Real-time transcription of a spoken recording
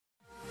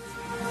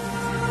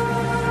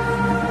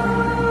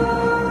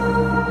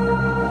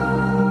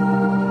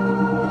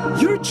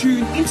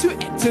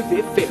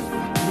Active FM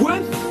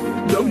with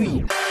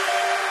Noelzii.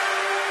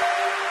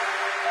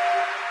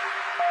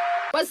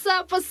 What's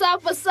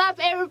up,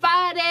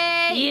 everybody?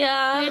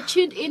 Yeah. We're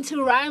tuned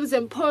into Rhymes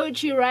and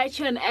Poetry right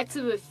here on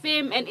Active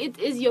FM, and it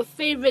is your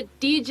favorite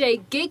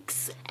DJ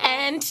Giks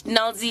and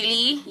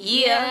Noelzii.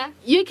 Yeah.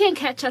 You can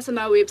catch us on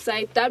our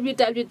website,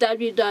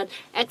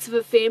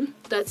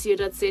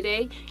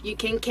 www.activefm.co.za. You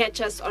can catch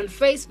us on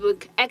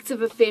Facebook,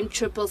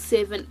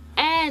 ActiveFM777,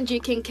 and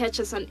you can catch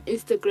us on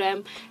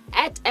Instagram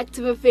at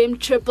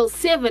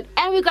ActiveFM777.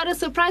 And we got a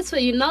surprise for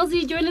you.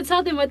 Noelzii, do you want to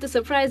tell them what the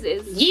surprise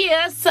is?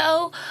 Yeah,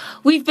 so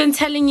we've been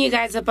telling you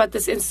guys about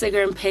this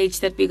Instagram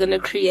page that we're going to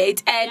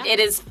create, and it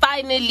is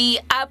finally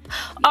up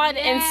on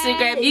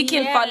Instagram. You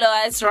can follow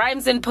us,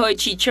 Rhymes and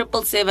Poetry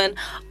 777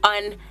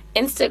 on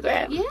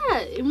Instagram.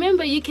 Yeah,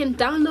 remember, you can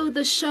download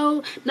the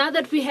show. Now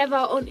that we have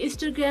our own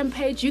Instagram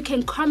page, you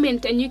can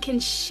comment and you can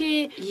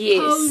share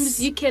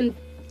poems. You can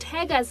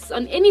tag us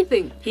on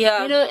anything.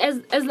 Yeah. You know,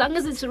 as long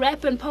as it's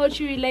rap and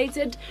poetry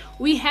related,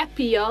 we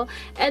happy, y'all.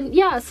 And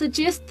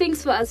suggest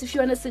things for us. If you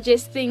want to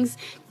suggest things,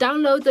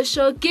 download the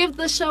show, give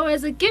the show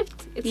as a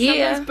gift. It's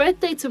someone's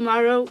birthday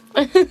tomorrow.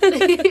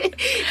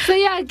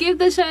 So give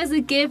the show as a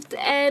gift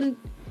and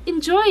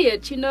enjoy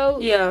it,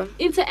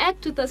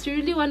 interact with us. We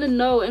really want to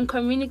know and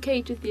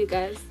communicate with you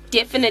guys.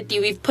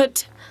 Definitely. We've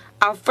put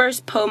our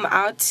first poem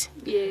out.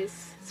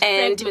 Yes.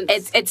 And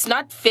it's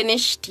not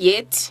finished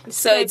yet,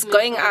 so it's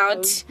going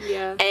out.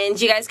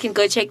 And you guys can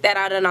go check that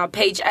out on our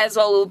page as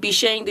well. We'll be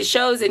sharing the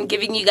shows and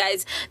giving you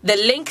guys the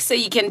link so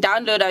you can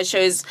download our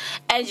shows,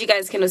 and you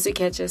guys can also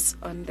catch us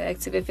on the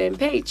Active FM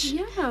page.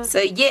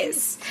 So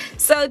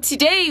so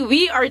today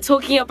we are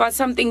talking about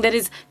something that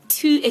is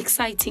too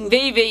exciting,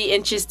 very, very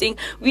interesting.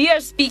 We are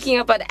speaking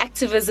about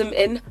activism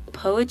in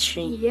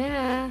poetry.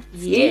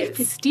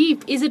 It's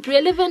deep. Is it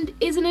relevant?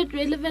 Isn't it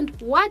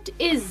relevant? What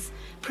is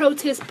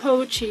protest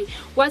poetry?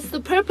 What's the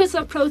purpose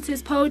of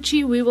protest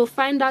poetry? We will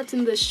find out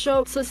in the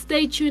show, so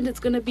stay tuned. It's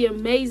going to be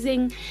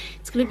amazing.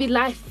 It's going to be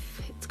life.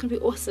 It's going to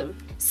be awesome.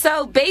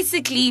 So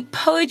basically,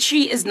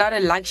 poetry is not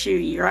a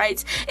luxury,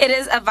 right? It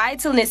is a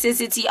vital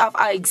necessity of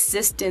our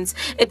existence.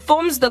 It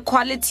forms the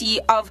quality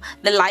of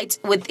the light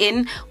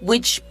within,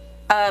 which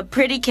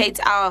predicates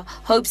our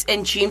hopes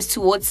and dreams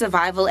towards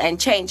survival and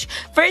change.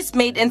 First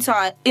made into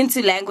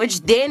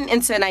language, then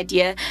into an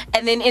idea,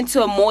 and then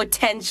into a more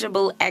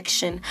tangible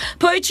action.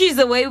 Poetry is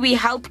the way we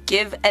help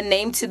give a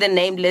name to the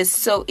nameless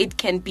so it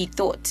can be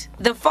thought.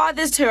 The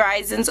farthest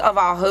horizons of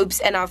our hopes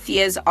and our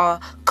fears are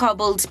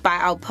cobbled by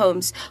our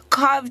poems,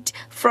 carved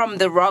from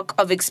the rock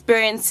of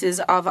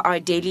experiences of our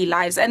daily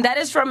lives. And that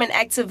is from an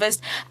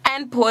activist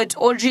and poet,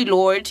 Audre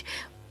Lorde.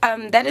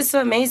 That is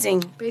so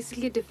amazing.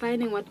 Basically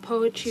defining what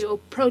poetry or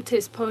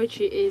protest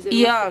poetry is and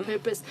what's the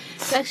purpose.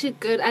 It's actually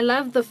good. I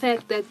love the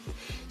fact that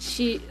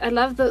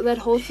that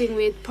whole thing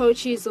where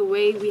poetry is a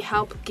way we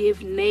help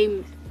give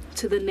name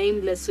to the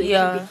nameless so it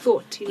can be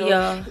thought.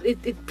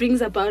 It brings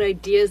about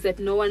ideas that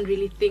no one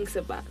really thinks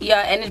about.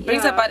 And it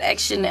brings about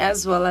action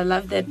as well. I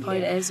love that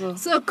point as well.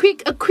 So a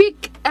quick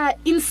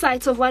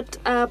insight of what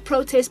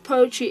protest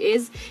poetry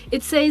is.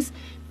 It says,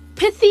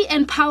 pithy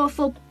and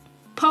powerful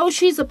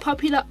poetry is a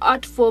popular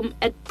art form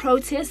at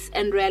protests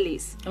and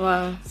rallies.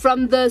 Wow.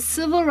 From the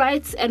civil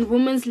rights and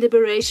women's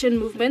liberation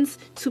movements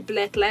to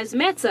Black Lives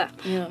Matter.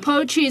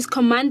 Poetry is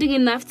commanding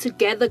enough to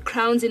gather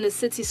crowds in a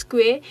city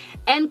square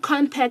and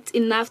compact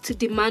enough to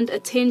demand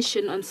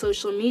attention on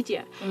social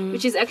media,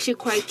 which is actually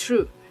quite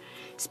true.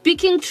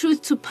 Speaking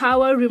truth to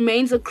power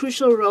remains a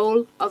crucial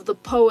role of the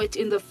poet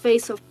in the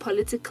face of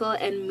political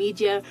and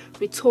media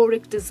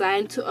rhetoric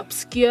designed to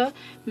obscure,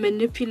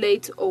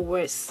 manipulate, or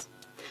worse.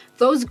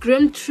 Those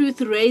grim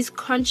truths raise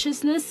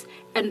consciousness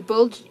and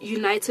build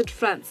united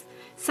fronts.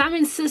 Some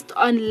insist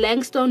on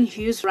Langston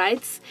Hughes'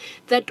 rights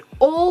that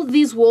all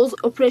these walls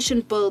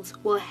oppression builds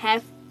will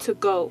have to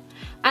go.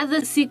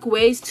 Others seek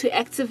ways to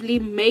actively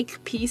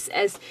make peace,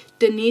 as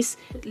Denise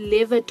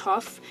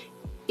Levertov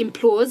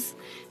implores,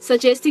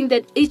 suggesting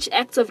that each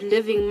act of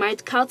living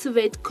might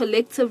cultivate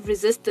collective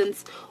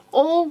resistance.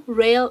 All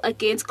rail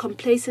against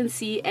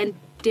complacency and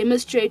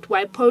demonstrate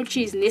why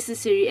poetry is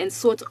necessary and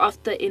sought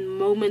after in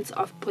moments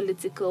of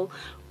political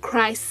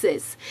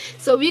crisis.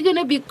 So we're going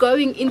to be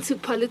going into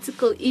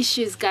political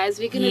issues, guys.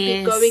 We're going to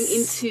be going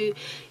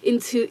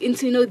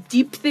into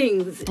deep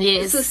things.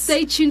 So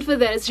stay tuned for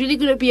that. It's really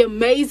going to be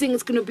amazing.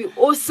 It's going to be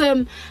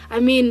awesome. I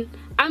mean,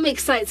 I'm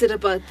excited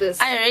about this.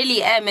 I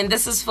really am, and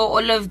this is for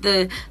all of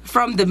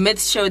from the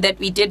myth show that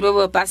we did where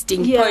we're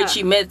busting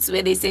poetry myths,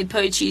 where they said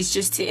poetry is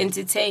just to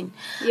entertain.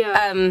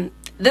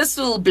 This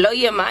will blow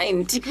your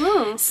mind. It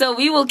will. So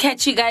we will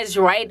catch you guys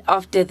right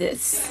after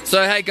this.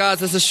 So hey guys,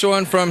 this is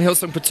Sean from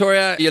Hillsong,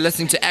 Pretoria. You're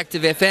listening to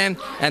Active FM,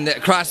 and the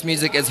Christ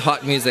music is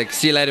hot music.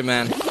 See you later,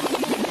 man.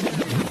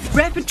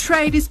 Rapid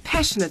Trade is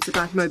passionate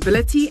about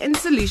mobility and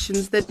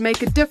solutions that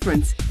make a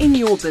difference in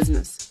your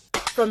business.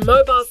 From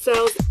mobile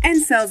sales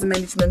and sales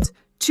management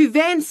to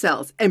van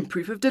sales and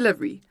proof of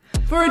delivery.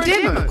 For a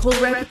demo, call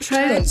Rapid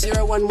Trade on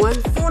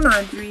 011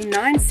 493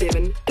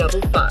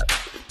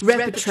 9755.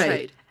 Rapid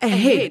Trade,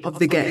 ahead of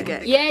the game.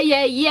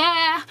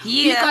 Yeah.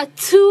 We got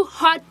 2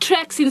 hot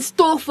tracks in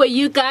store for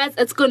you guys.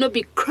 It's gonna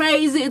be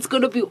crazy. It's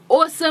gonna be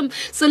awesome.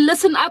 So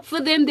listen up for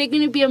them. They're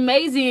gonna be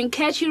amazing, and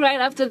catch you right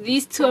after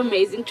these 2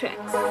 amazing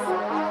tracks.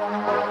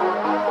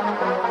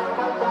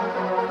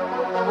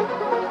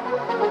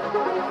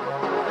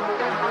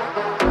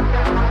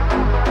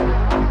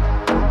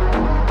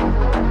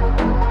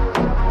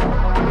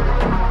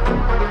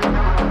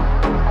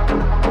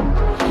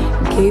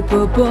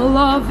 Capable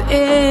of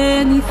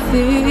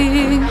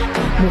anything,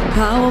 more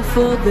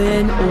powerful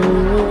than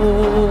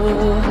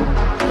all,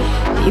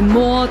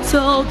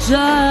 immortal,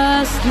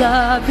 just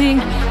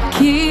loving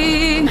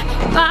King,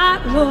 my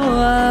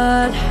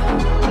Lord.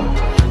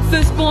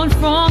 Firstborn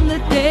from the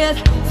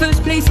dead,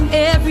 first place in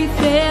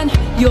everything.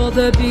 You're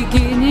the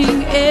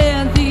beginning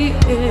and the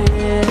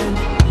end,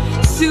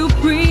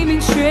 supreme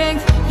in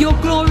strength. Your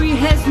glory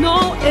has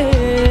no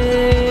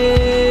end.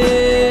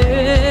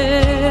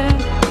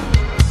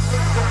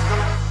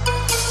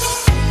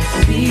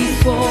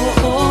 Before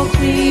all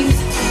things,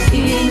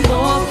 in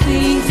all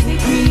things He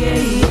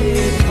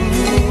created.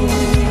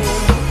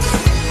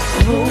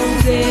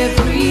 Holds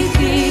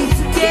everything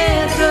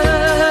together.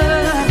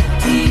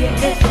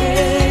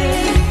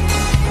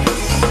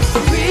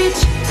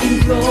 Rich in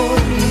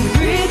glory,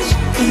 rich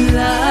in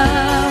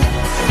love.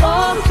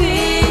 All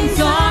things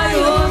are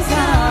yours,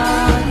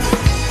 God.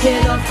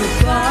 Head of the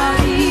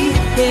body,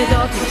 head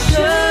of the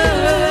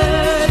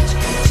church.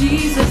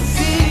 Jesus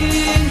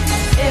in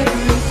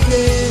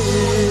everything.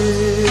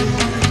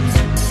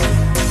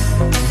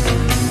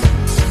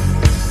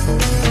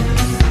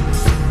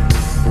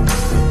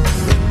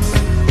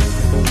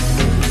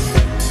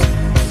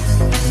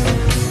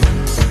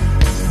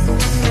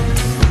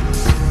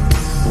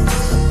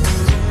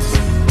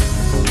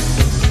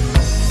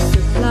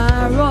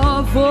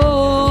 Of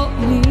all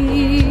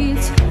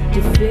needs,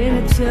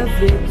 definitive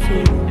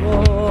victor,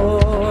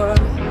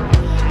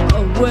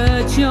 a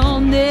word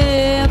you'll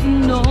never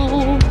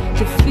know,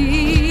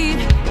 defeat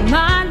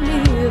my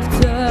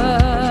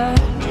lifter.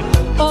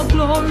 All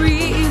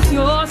glory is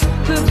yours,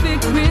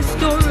 perfect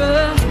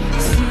restorer,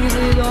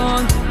 seated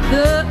on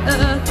the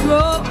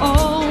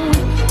throne,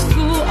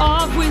 full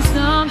of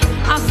wisdom,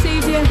 our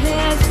Savior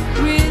has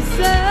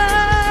risen.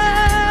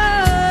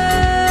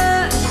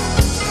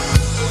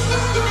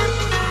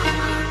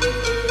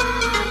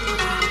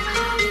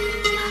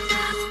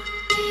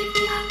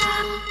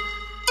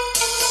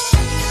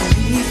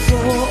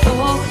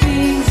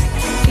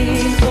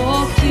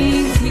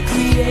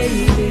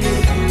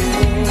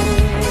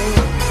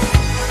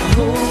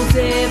 Holds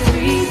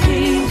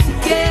everything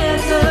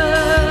together,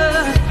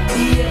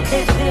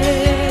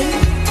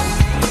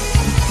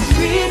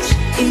 rich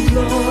in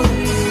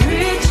glory,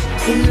 rich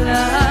in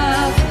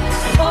love.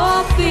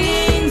 All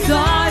things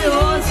are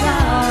yours,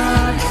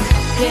 God.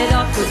 Head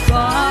of the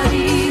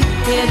body,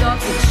 head of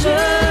the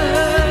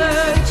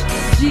church.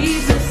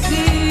 Jesus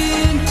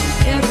in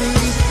everything.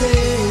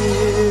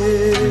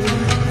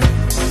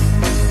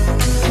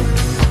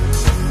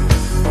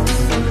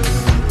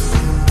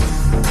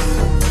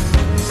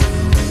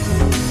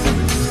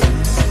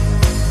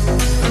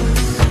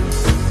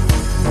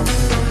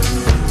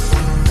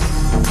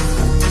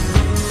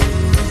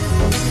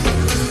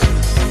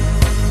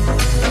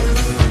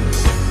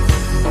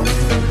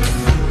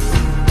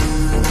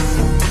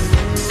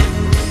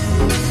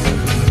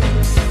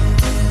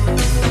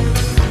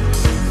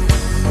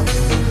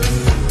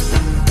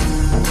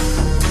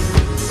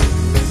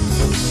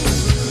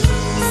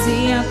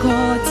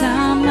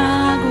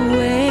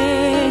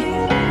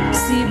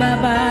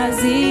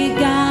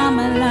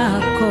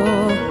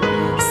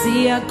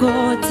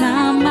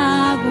 Kota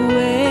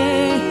magwe,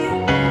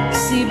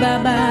 si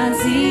baba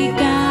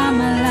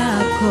zigama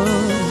lako.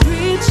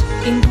 Rich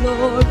in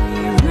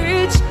glory,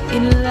 rich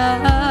in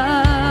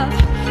love.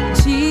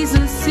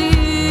 Jesus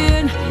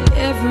in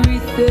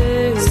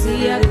everything. Si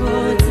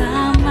kota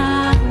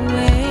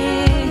magwe,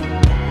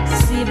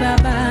 si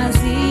baba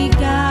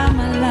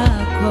zigama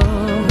lako.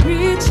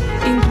 Rich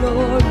in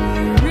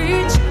glory,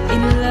 rich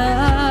in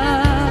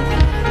love.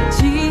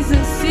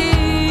 Jesus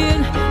in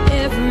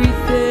everything.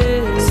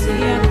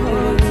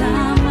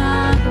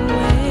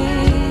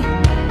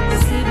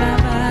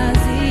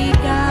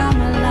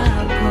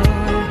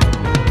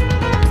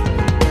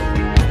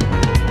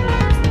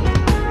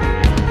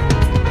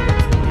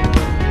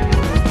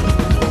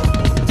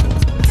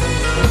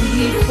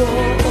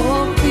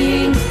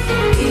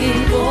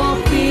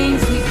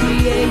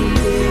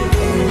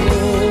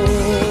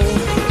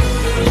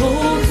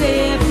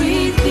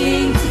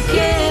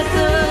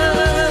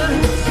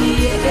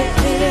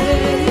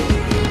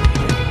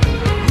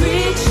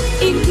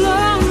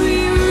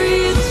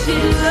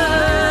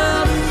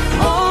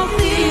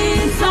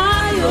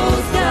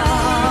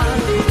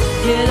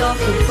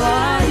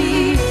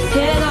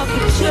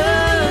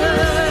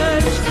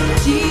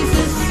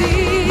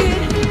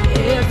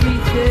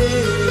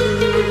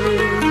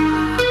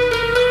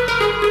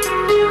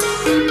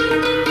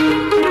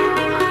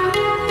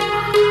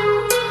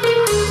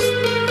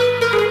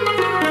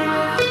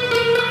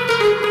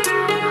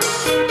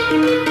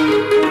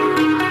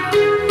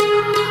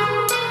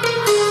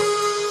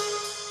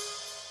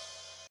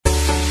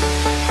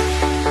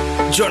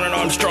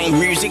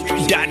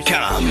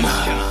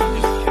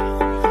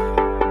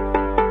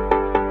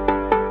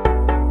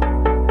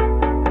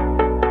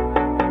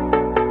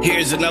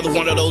 is another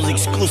one of those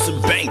exclusive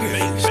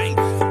bangers.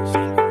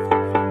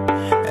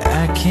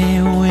 I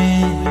can't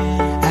win,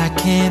 I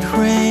can't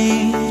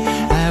reign,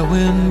 I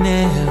will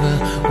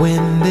never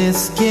win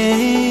this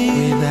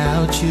game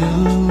without you,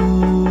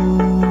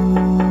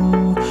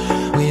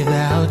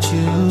 without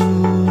you.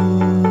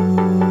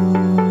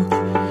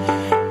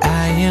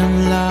 I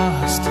am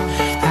lost,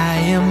 I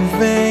am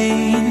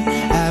vain,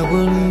 I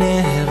will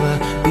never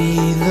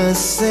be the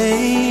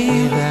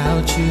same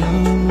without you,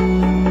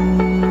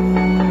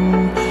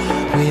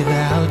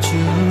 without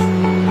you.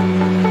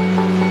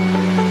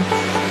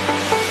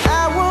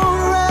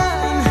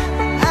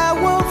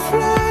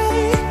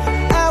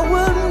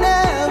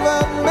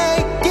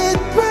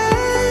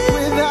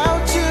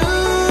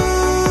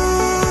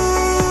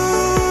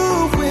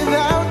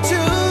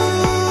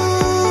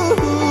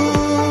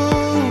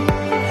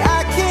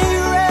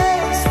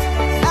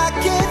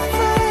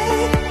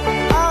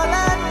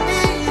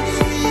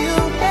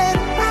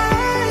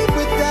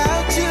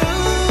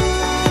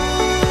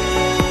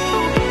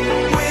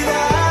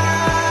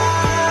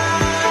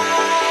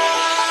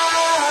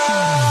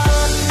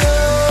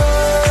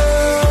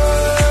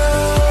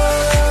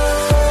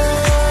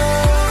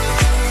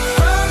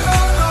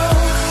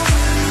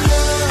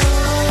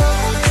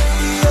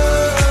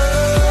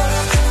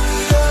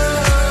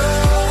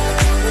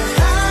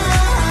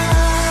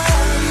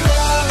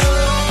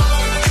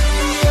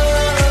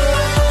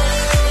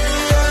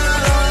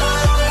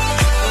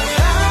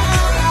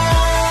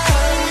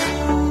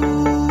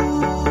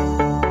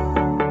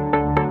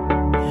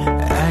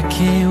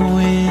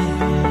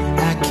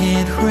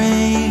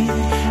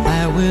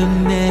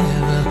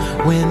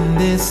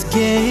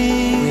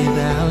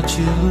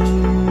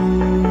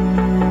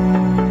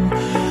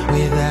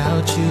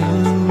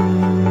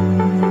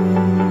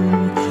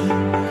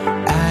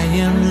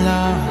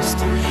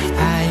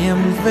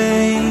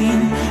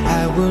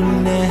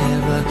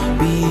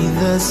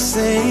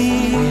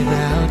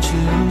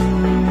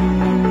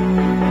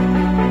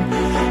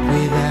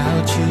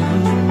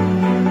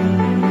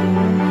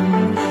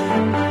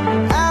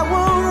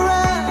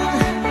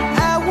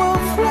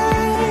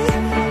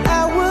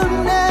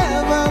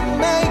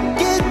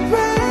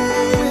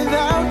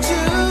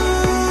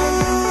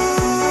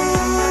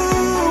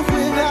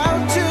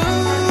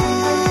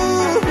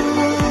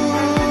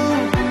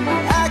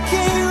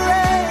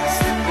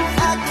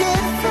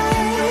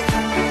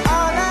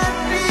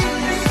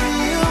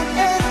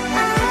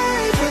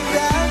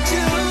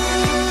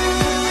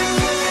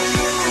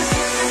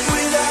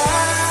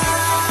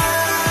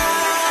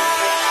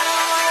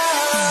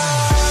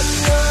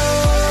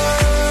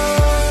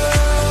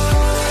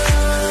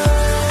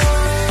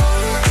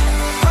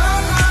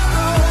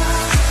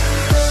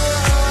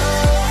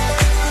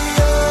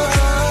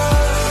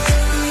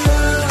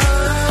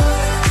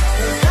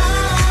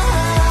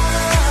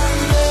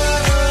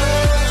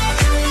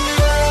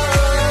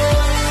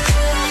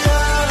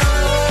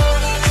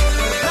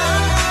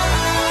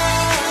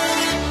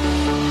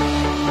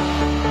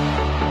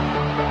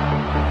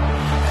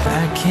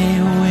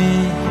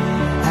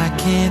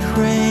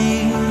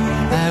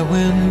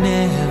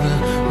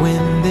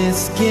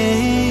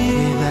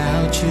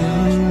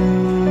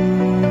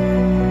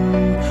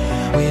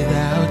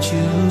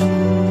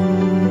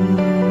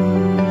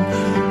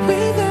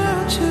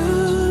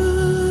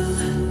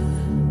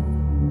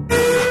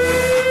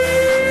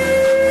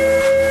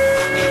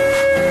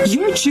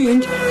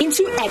 Tuned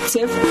into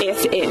Active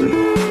FM.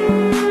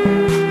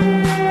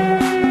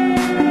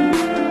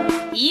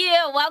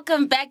 Yeah,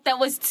 welcome back. That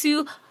was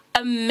two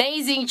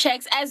amazing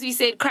tracks. As we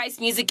said,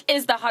 Christ music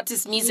is the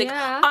hottest music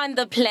on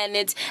the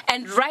planet.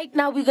 And right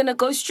now we're going to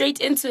go straight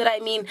into it. I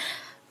mean,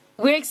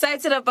 we're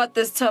excited about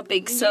this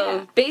topic.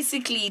 So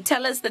basically,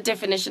 tell us the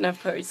definition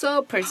of poetry.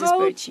 So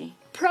poetry.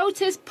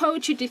 Protest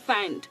poetry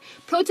defined.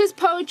 Protest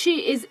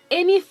poetry is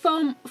any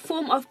form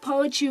of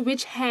poetry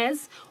which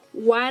has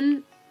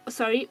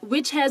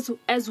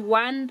as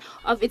one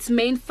of its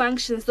main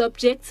functions the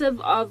objective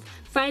of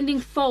finding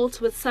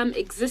fault with some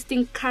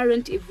existing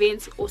current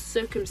events or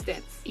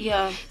circumstance.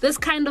 Yeah. This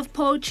kind of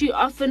poetry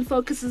often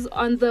focuses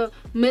on the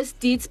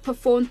misdeeds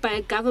performed by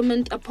a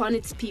government upon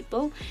its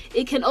people.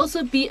 It can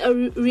also be a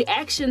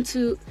reaction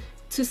to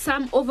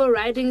some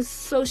overriding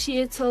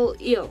societal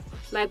ill,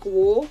 like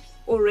war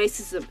or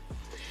racism.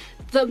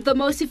 The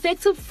most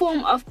effective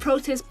form of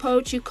protest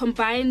poetry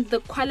combines the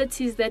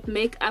qualities that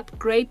make up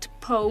great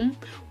poem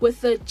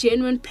with a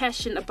genuine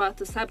passion about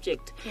the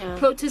subject. Yeah.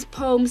 Protest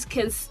poems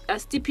can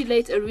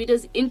stimulate a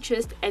reader's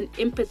interest and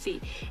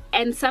empathy,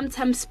 and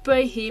sometimes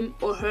spur him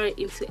or her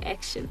into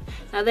action.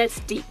 Now that's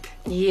deep.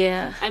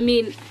 Yeah. I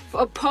mean,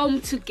 for a poem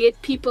to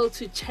get people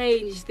to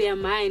change their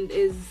mind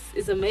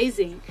is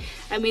amazing.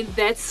 I mean,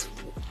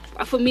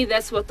 for me,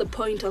 that's what the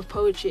point of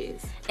poetry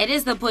is. It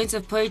is the point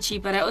of poetry,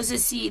 but I also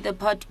see the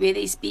part where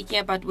they're speaking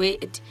about where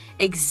it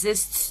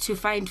exists to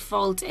find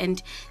fault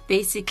and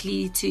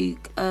basically to...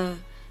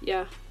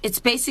 It's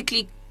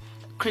basically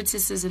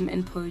criticism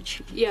in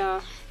poetry. Yeah.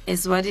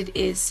 Is what it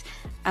is.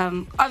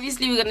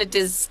 Obviously, we're going to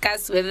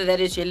discuss whether that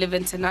is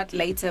relevant or not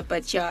later,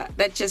 but yeah,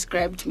 that just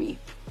grabbed me.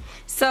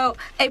 So,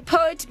 a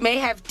poet may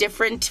have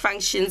different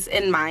functions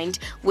in mind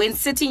when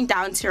sitting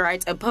down to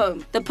write a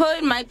poem. The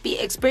poet might be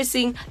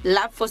expressing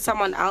love for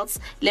someone else,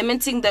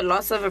 lamenting the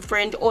loss of a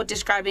friend, or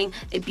describing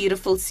a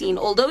beautiful scene.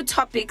 Although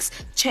topics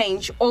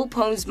change, all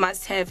poems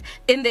must have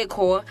in their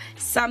core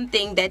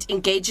something that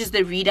engages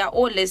the reader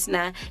or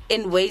listener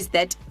in ways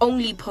that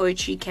only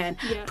poetry can.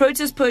 Yeah.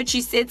 Protest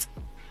poetry sets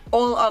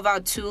all of our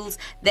tools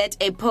that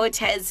a poet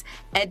has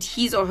at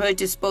his or her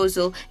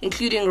disposal,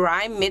 including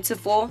rhyme,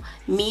 metaphor,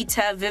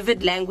 meter,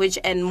 vivid language,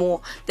 and more.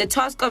 The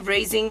task of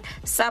raising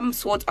some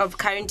sort of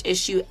current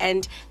issue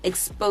and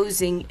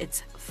exposing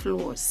its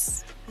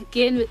flaws.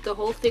 Again, with the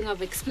whole thing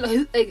of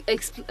exposing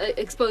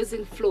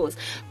flaws.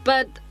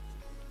 But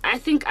I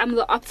think I'm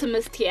the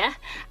optimist here.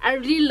 I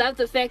really love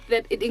the fact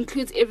that it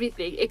includes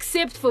everything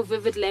except for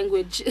vivid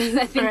language.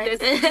 I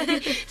think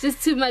that's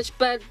just too much.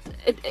 But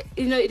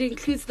it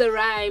includes the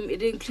rhyme,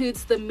 it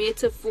includes the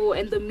metaphor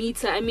and the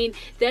meter. I mean,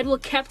 that will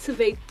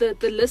captivate the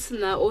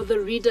listener or the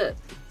reader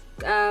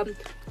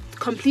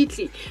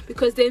completely,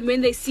 because then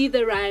when they see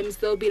the rhymes,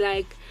 they'll be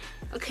like,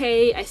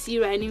 okay, I see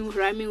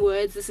rhyming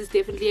words. This is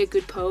definitely a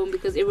good poem,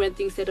 because everyone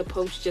thinks that a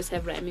poem should just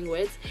have rhyming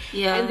words.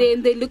 Yeah. And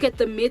then they look at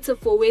the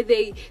metaphor where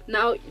they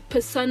now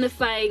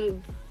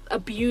personifying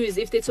abuse.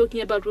 If they're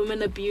talking about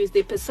women abuse,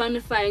 they're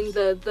personifying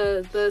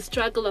the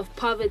struggle of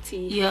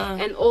poverty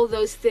and all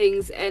those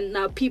things. And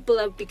now people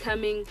are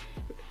becoming,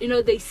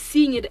 they're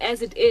seeing it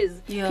as it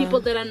is. Yeah.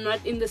 People that are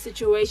not in the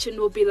situation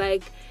will be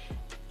like,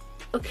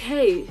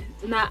 okay,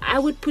 now I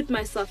would put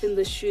myself in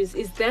the shoes.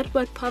 Is that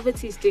what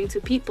poverty is doing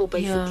to people,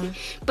 basically?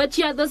 Yeah. But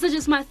yeah, those are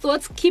just my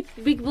thoughts.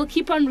 We'll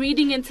keep on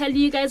reading and telling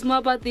you guys more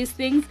about these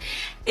things.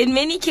 In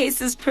many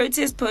cases,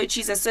 protest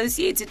poetry is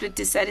associated with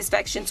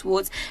dissatisfaction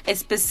towards a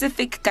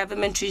specific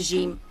government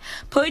regime.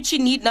 Poetry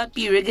need not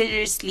be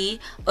rigorously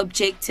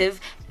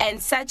objective,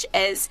 and such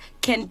as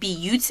can be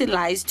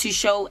utilized to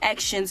show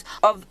actions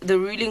of the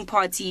ruling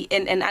party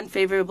in an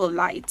unfavorable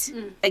light.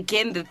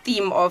 Again, the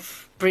theme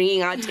of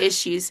bringing out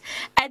issues.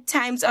 At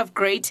times of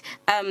great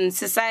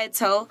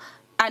societal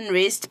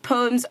unrest,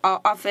 poems are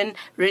often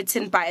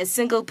written by a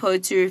single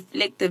poet to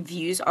reflect the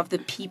views of the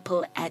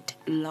people at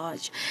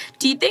large.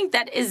 Do you think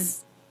that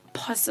is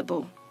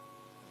possible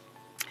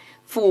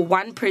for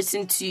one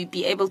person to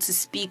be able to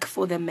speak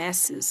for the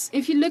masses?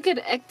 If you look at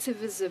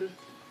activism,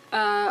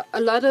 a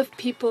lot of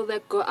people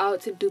that go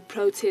out and do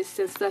protests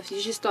and stuff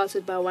usually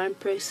started by one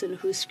person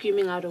who's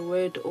screaming out a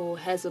word or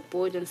has a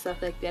board and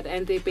stuff like that,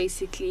 and they're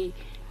basically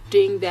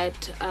doing that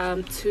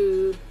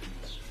to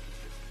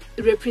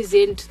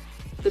represent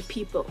the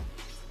people.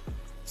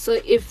 So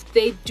if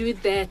they do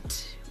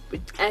that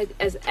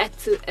as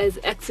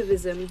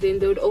activism, then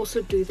they would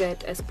also do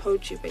that as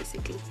poetry,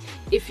 basically.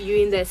 If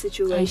you're in that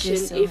situation,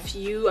 if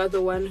you are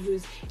the one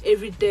who's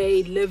every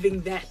day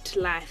living that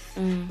life,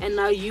 and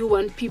now you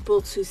want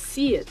people to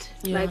see it,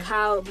 like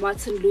how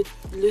Martin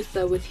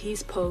Luther with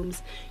his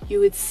poems, you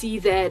would see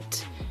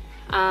that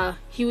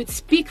he would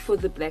speak for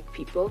the black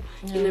people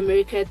in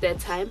America at that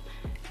time,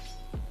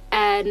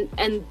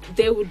 and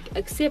they would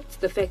accept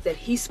the fact that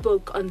he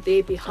spoke on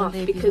their behalf,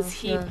 because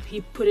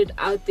he put it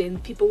out there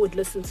and people would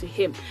listen to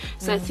him.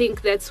 So I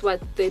think that's what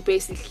they're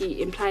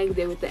basically implying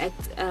there with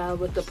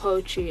the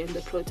poetry and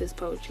the protest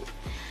poetry.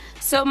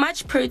 So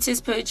much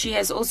protest poetry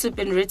has also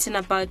been written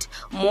about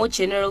more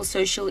general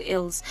social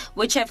ills,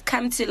 which have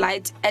come to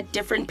light at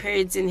different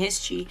periods in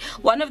history.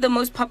 One of the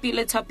most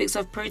popular topics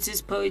of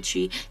protest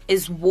poetry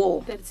is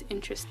war. That's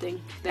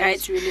interesting.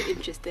 That's really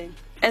interesting.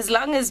 As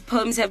long as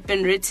poems have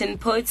been written,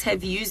 poets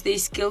have used their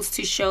skills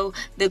to show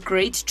the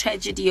great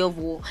tragedy of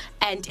war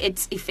and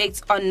its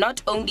effects on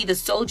not only the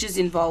soldiers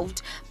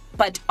involved,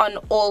 but on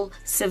all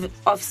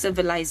of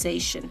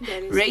civilization.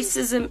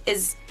 Racism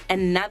is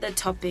another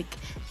topic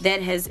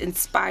that has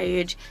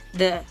inspired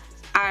the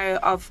ire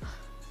of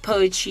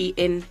poetry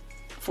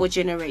for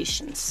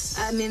generations.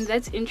 I mean,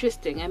 that's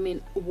interesting. I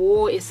mean,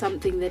 war is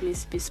something that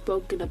needs to be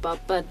spoken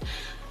about, but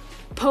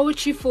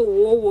poetry for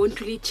war won't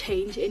really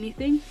change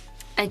anything.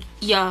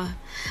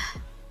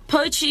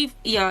 Poetry,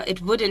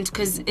 it wouldn't,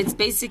 because it's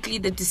basically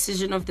the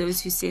decision of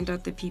those who send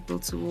out the people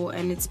to war,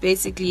 and it's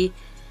basically,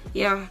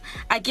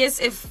 I guess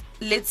if,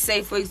 let's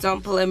say, for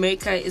example,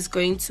 America is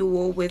going to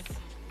war with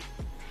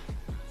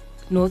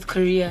North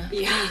Korea,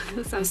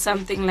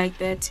 something like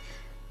that,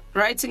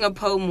 writing a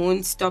poem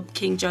won't stop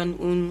King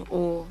Jong-un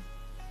or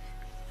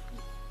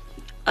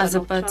I was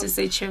about to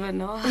say Trevor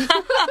Noah.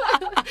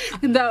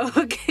 No,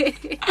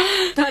 okay.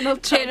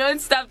 Donald Trump. They don't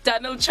stop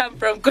Donald Trump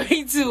from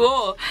going to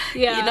war.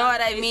 Yeah, you know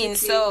what I mean?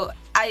 So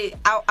I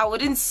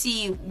wouldn't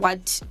see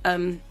what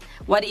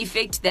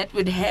effect that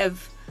would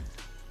have.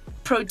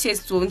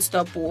 Protests won't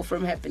stop war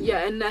from happening.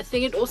 Yeah, and I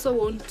think it also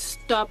won't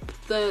stop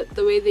the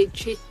way they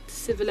treat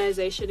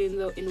civilization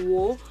in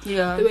war.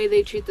 Yeah. The way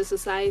they treat the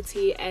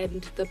society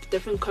and the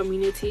different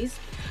communities.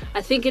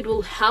 I think it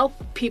will help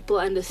people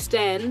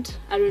understand,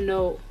 I don't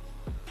know,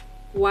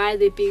 why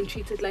they're being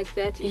treated like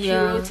that. If you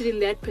wrote it in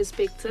that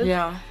perspective.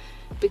 Yeah.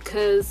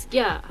 Because,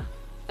 I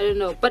don't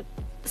know. But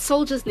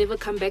soldiers never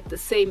come back the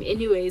same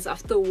anyways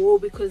after war,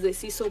 because they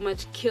see so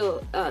much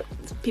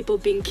people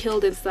being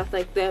killed and stuff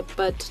like that.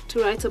 But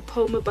to write a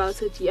poem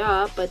about it,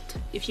 yeah, but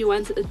if you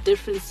want a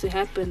difference to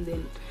happen,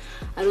 then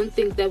I don't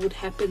think that would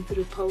happen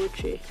through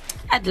poetry.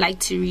 I'd like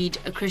to read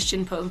a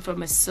Christian poem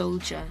from a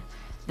soldier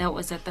that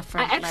was at the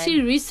front I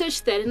actually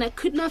researched that and I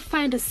could not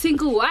find a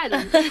single one.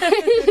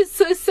 It was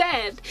so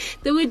sad.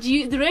 They would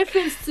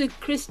reference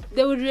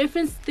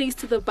things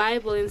to the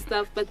Bible and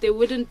stuff, but they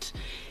wouldn't.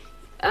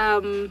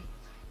 It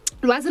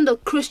wasn't a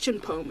Christian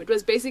poem. It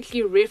was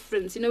basically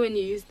reference. You know, when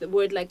you use the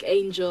word like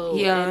angel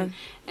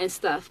and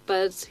stuff.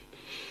 But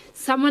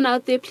someone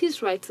out there,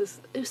 please write us.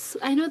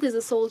 I know there's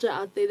a soldier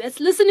out there that's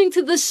listening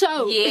to the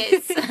show.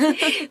 Yes.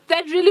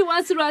 That really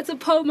wants to write a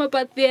poem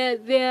about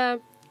their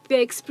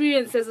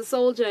experience as a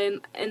soldier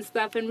and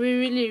stuff, and we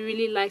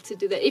really like to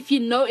do that. If you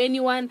know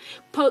anyone,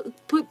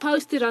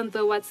 post it on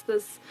the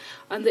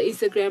on the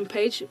Instagram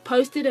page,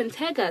 post it and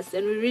tag us,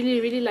 and we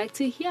really like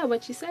to hear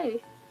what you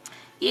say.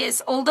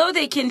 Yes, although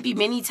there can be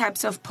many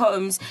types of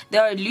poems, they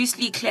are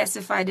loosely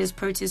classified as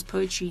protest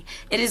poetry.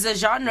 It is a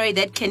genre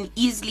that can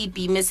easily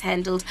be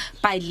mishandled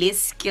by less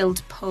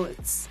skilled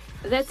poets.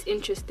 That's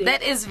interesting.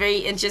 That is very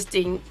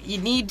interesting. You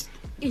need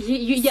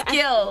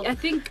skill. I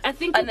think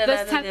with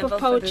this type of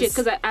poetry,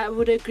 because I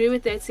would agree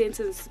with that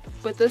sentence,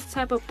 but this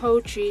type of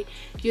poetry,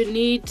 you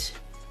need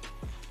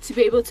to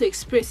be able to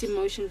express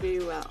emotion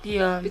very well.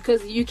 Yeah.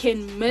 Because you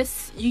can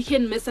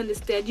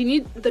misunderstand. You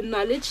need the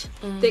knowledge,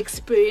 the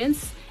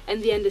experience,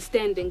 and the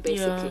understanding,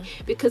 basically.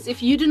 Yeah. Because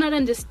if you do not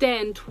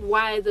understand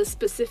why the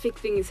specific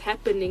thing is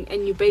happening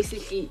and you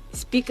basically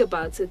speak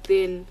about it,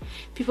 then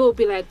people will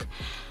be like,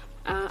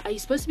 are you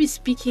supposed to be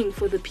speaking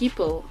for the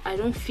people? I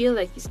don't feel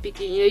like you're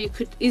speaking. You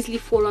could easily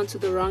fall onto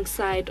the wrong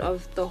side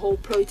of the whole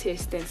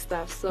protest and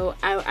stuff. So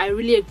I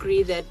really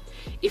agree that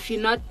if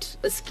you're not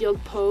a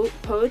skilled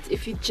poet,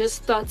 if you just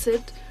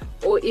started,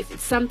 or if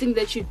it's something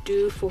that you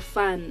do for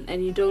fun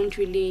and you don't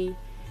really,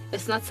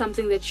 it's not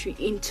something that you're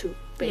into,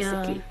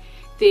 basically,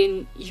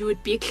 then you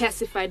would be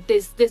classified.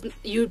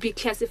 You would be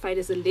classified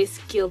as a less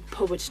skilled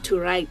poet to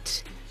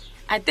write.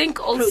 I think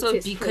also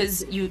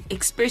because you're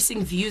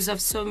expressing views of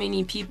so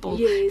many people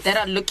that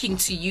are looking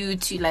to you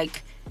to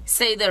like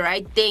say the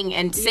right thing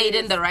and say it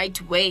in the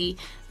right way.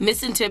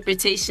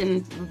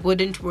 Misinterpretation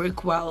wouldn't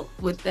work well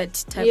with that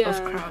type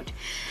of crowd.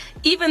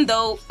 Even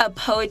though a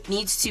poet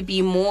needs to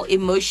be more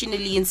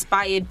emotionally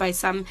inspired by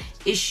some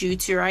issue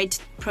to write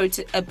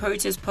a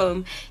protest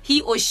poem,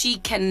 he or she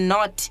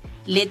cannot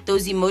let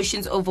those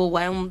emotions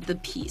overwhelm the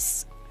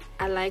piece.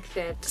 I like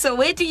that. So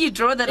where do you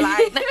draw the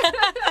line?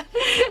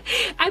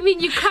 I mean,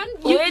 you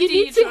can't. You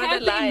need to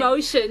have the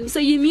emotion. So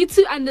you need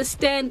to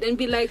understand and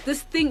be like,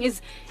 this thing is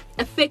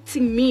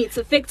affecting me. It's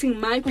affecting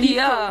my people.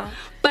 Yeah.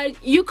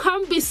 But you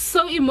can't be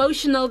so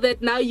emotional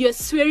that now you're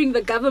swearing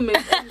the government.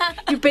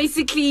 you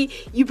basically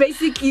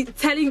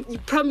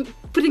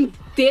putting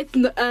death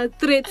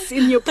threats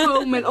in your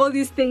poem and all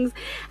these things.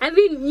 I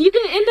mean, you're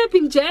gonna end up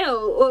in jail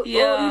or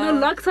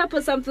locked up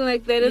or something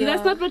like that. And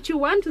that's not what you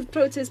want with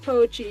protest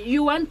poetry.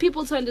 You want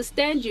people to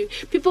understand you.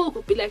 People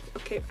will be like,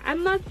 okay,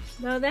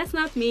 that's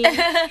not me.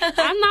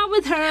 I'm not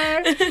with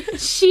her.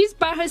 She's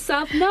by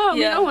herself. No,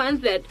 we don't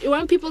want that. You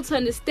want people to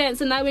understand.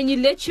 So now when you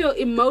let your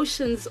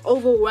emotions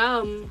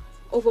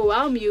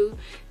overwhelm you,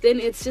 then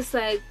it's just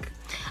like,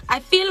 I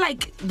feel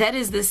like that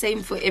is the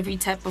same for every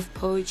type of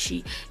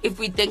poetry. If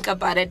we think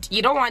about it,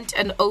 you don't want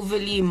an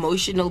overly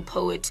emotional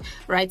poet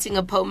writing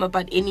a poem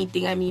about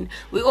anything. I mean,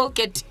 we all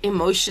get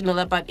emotional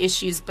about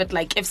issues, but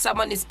like if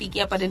someone is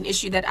speaking about an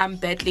issue that I'm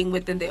battling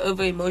with and they're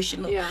over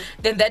emotional,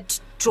 then that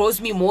draws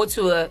me more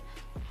to a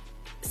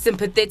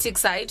sympathetic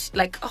side,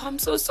 like, oh, I'm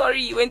so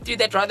sorry you went through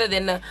that, rather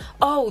than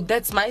oh,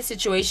 that's my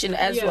situation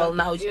as well.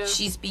 Now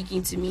she's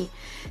speaking to me.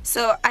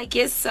 So I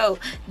guess so.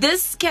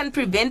 This can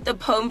prevent the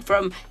poem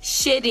from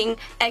shedding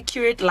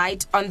accurate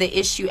light on the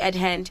issue at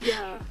hand.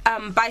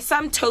 By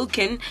some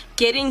token,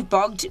 getting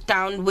bogged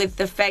down with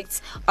the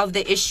facts of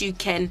the issue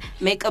can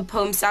make a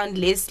poem sound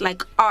less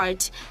like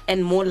art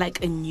and more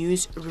like a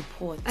news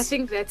report. I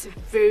think that's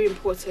very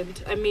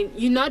important. I mean,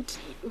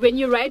 when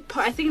you write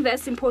I think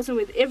that's important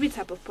with every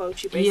type of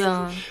poetry,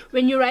 basically.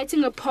 When you're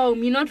writing a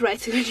poem, you're not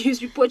writing a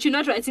news report, you're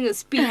not writing a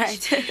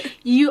speech. Right.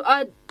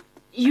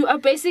 You are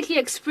basically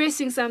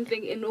expressing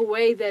something in a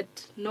way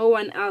that no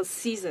one else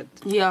sees it.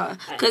 Yeah,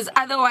 because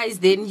otherwise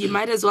then you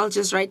might as well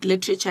just write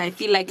literature. I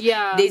feel like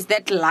there's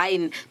that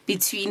line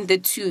between the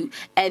two.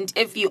 And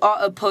if you are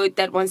a poet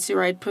that wants to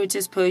write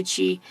protest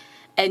poetry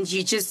and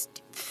you're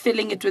just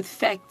filling it with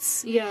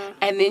facts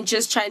and then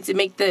just trying to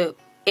make the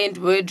end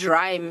word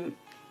rhyme,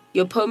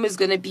 your poem is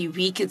going to be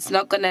weak. It's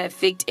not going to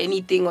affect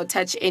anything or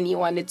touch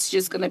anyone. It's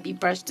just going to be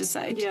brushed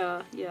aside.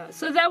 Yeah.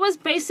 So that was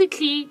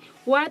basically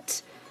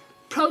what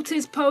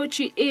protest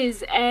poetry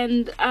is,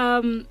 and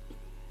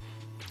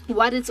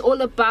what it's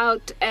all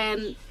about,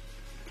 and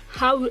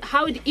how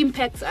it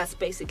impacts us,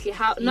 basically.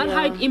 How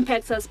it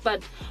impacts us,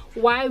 but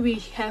why we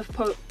have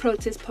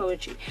protest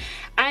poetry.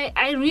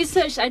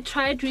 I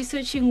tried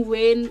researching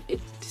when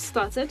it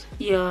started.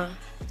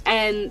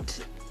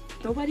 And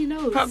Nobody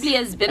knows. Probably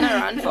has been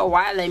around for a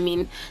while. I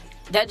mean,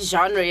 that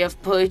genre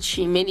of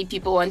poetry, many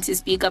people want to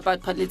speak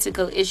about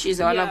political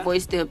issues or want to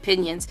voice their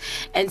opinions.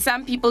 And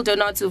some people don't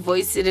know how to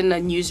voice it in a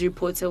news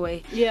reporter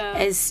way,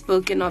 as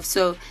spoken of.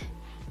 So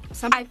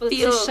some people are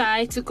too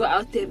shy to go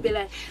out there and be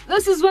like,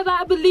 this is what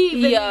I believe.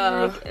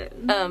 Yeah.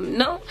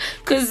 No,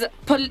 because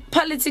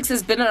politics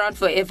has been around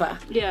forever.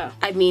 Yeah.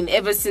 I mean,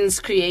 ever since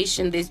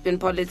creation, there's been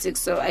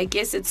politics. So I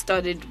guess it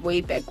started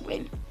way back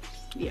when.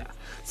 Yeah.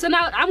 So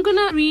now I'm going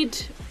to read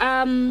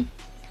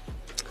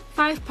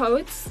 5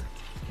 poets.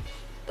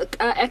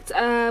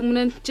 I'm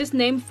gonna just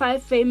name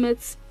 5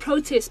 famous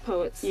protest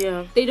poets.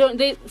 Yeah.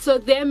 So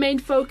their main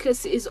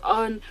focus is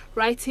on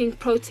writing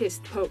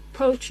protest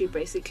poetry,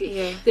 basically.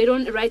 Yeah. They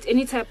don't write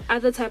any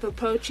other type of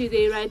poetry.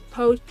 They write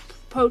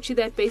poetry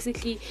that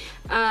basically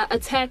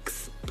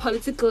attacks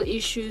political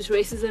issues,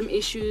 racism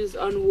issues,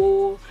 on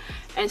war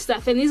and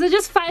stuff. And these are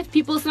just 5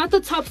 people. It's not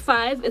the top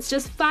 5. It's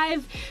just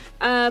 5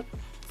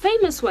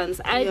 famous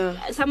ones.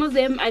 Some of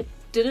them I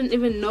didn't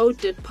even know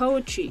did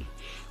poetry.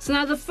 So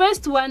now the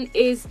first one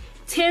is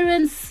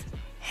Terence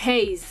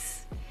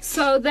Hayes.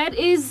 So that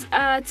is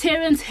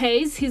Terence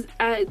Hayes,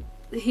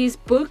 his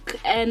book,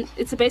 and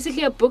it's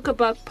basically a book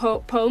about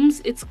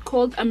poems. It's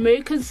called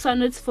American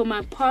Sonnets for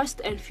My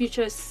Past and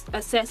Future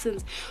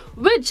Assassins,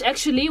 which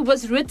actually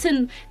was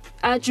written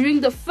during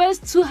the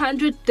first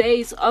 200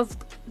 days of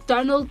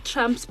Donald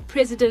Trump's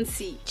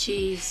presidency.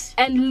 Jeez.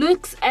 And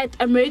looks at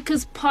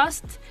America's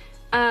past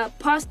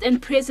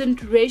and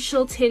present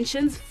racial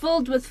tensions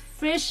filled with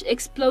fresh,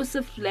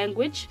 explosive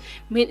language.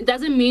 It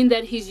doesn't mean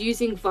that he's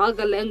using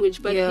vulgar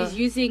language, but he's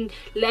using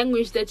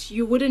language that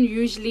you wouldn't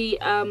usually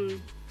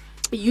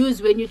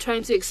use when you're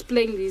trying to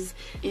explain these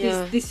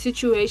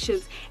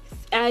situations.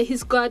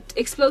 He's got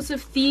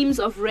explosive themes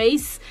of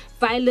race,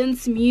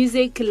 violence,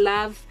 music,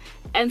 love,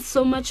 and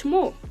so much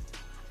more.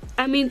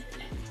 I mean,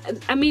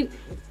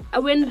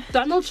 when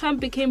Donald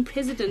Trump became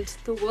president,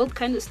 the world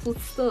kind of stood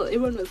still.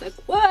 Everyone was like,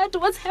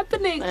 what's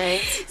happening?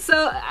 Right.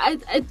 So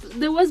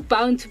there was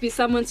bound to be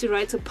someone to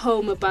write a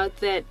poem about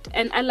that.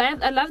 And I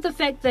love the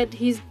fact that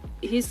he's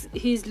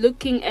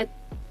looking at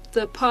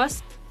the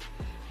past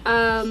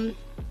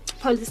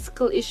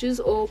political issues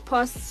or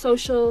past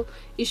social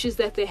issues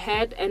that they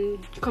had and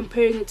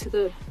comparing it to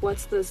the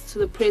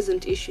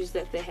present issues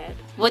that they had.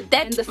 Would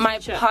that my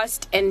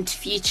past and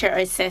future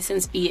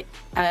assassins be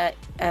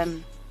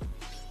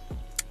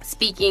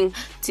speaking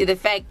to the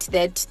fact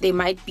that there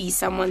might be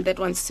someone that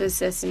wants to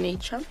assassinate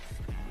Trump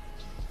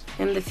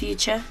in the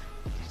future?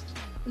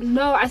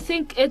 No, I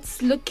think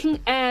it's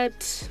looking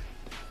at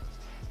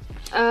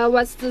the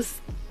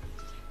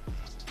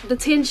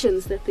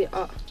tensions that there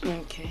are.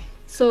 Okay.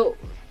 So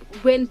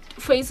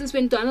for instance,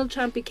 when Donald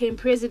Trump became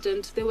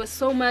president, there was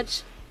so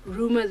much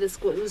rumor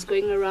that was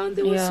going around.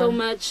 There was so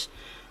much.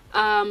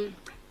 The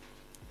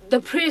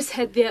press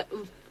had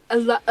a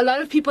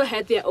lot of people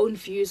had their own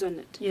views on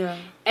it. Yeah.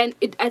 And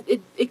I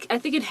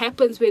think it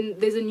happens when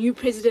there's a new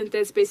president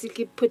that's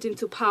basically put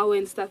into power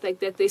and stuff like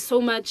that. There's so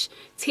much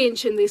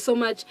tension, there's so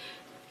much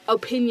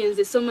opinions,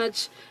 there's so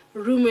much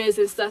rumors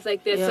and stuff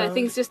like that. So I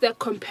think it's just that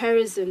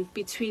comparison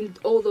between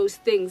all those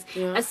things.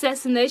 Yeah.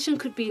 Assassination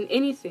could be in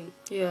anything.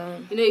 Yeah.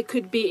 It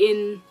could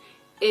be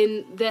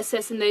in the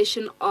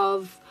assassination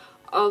of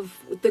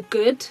the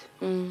good.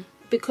 Mm.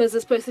 Because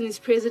this person is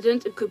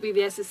president, it could be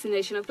the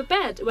assassination of the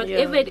bad.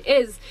 Whatever it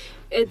is,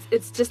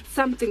 it's just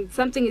something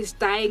is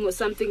dying or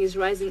something is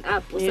rising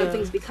up or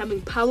something's becoming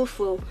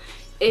powerful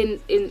in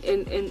the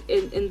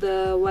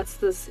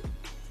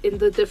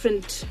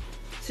different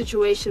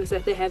situations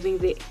that they're having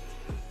there.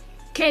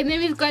 Okay, then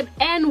we've got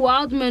Anne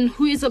Wildman,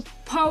 who is a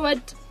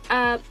poet,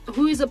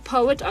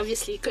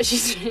 obviously, because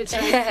she's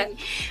writing.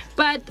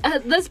 But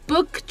this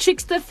book,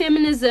 Trickster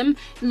Feminism,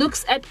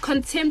 looks at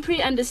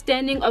contemporary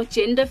understanding of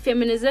gender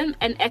feminism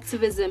and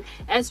activism,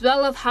 as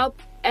well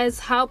as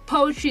how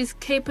poetry is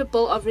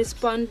capable of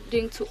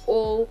responding to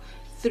all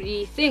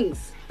 3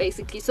 things,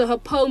 basically. So her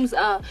poems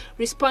are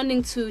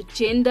responding to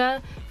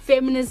gender,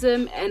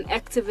 feminism, and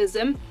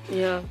activism.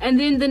 Yeah. And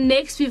then the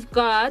next we've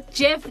got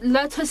Jeff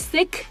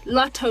Lotostik.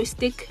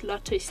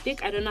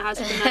 I don't know how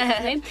to pronounce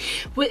his name.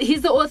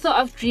 He's the author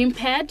of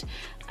Dreampad.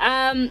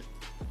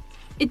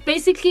 It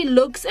basically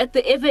looks at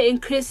the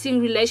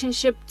ever-increasing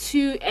relationship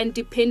to and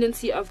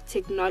dependency of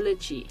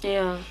technology.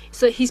 Yeah.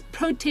 So he's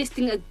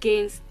protesting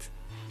against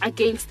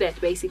that,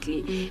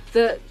 basically.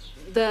 Mm.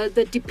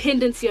 The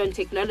dependency on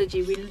technology.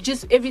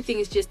 Everything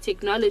is just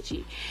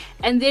technology.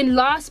 And then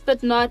last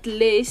but not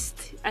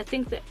least,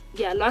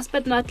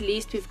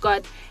 we've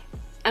got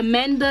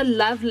Amanda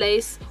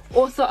Lovelace,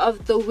 author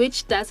of The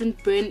Witch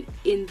Doesn't Burn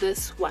in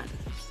This One.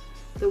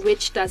 The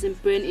Witch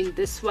Doesn't Burn in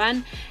This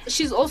One.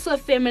 She's also a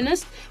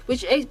feminist,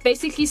 which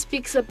basically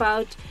speaks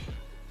about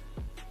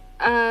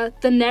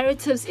the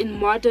narratives in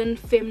modern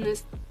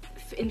feminism,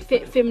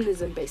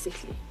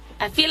 basically.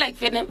 I feel like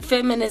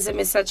feminism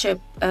is such a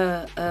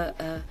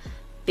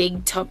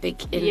big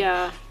topic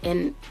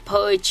in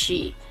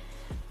poetry.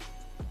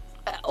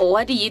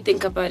 What do you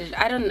think about it?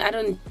 I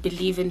don't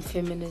believe in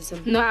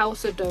feminism. No, I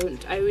also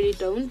don't. I really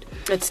don't.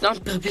 It's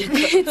not biblical.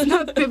 It's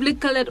not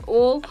biblical at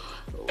all.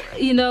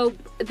 You know,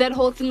 that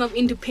whole thing of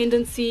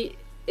independency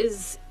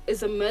is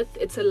a myth.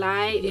 It's a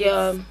lie.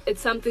 Yeah.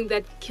 It's something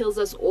that kills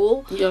us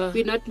all. Yeah.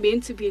 We're not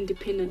meant to be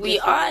independent. We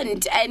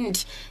aren't.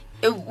 And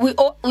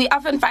we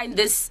often find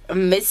this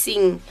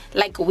missing,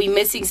 like we're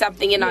missing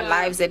something in our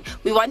lives, and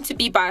we want to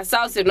be by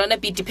ourselves and want to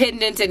be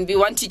dependent, and we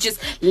want to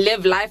just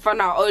live life on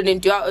our own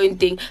and do our own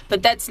thing.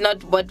 But that's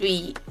not what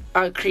we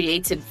are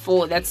created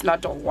for. That's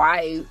not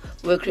why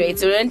we're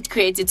created. We're not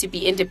created to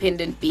be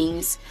independent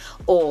beings,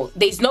 or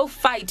there's no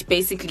fight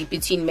basically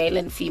between male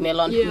and female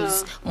on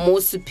who's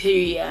more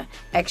superior.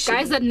 Actually,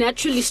 guys are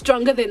naturally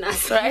stronger than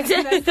us, right?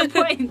 That's the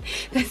point.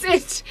 That's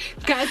it.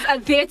 Guys are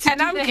there to.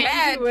 And I'm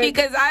glad,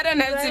 because I don't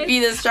have to be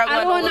the strong one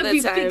all the time. I don't want to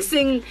be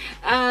fixing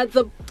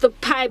the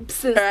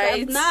pipes and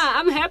stuff. Nah,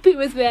 I'm happy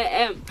with where I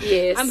am.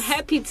 Yes, I'm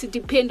happy to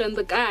depend on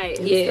the guy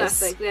and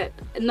stuff like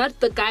that. Not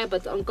the guy,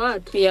 but on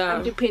God. Yeah,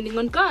 I'm depending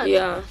on God.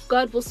 Yeah,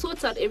 God will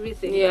sort out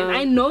everything. Yeah, and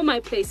I know my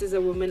place as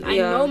a woman. I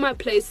know my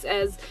place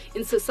as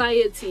in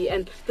society,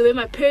 and the way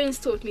my parents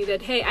taught me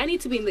that, hey, I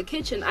need to be in the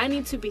kitchen. I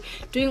need to be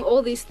doing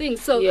all these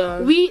things. So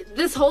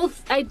this whole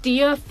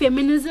idea of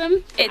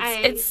feminism,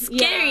 it's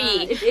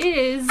scary. Yeah, it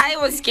is. I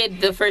was scared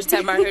the first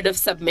time I heard of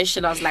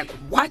submission. I was like,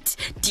 what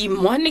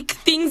demonic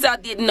things are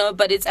there? No,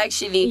 but it's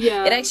actually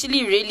it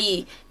actually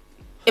really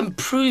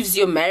improves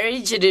your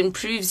marriage. It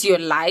improves your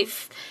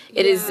life.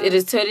 It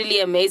is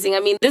totally amazing. I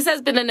mean, this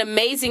has been an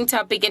amazing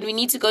topic, and we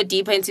need to go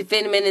deeper into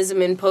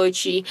feminism and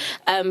poetry.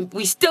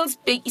 We still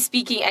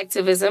speaking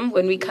activism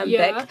when we come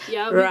back.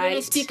 Yeah, we're going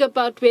to speak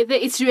about whether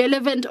it's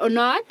relevant or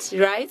not.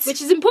 Right.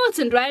 Which is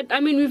important, right? I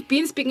mean, we've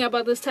been speaking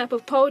about this type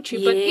of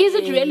poetry, but is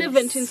it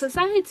relevant in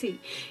society?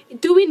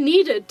 Do we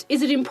need it?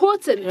 Is it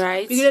important?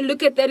 Right. We're going to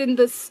look at that in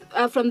this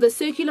from the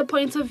secular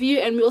point of view,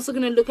 and we're also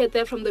going to look at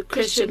that from the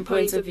Christian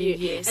point of view.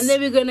 Yes. And then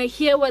we're going to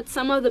hear what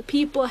some of the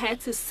people had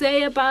to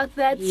say about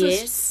that. So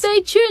yes.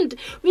 Stay tuned.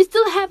 We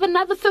still have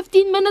another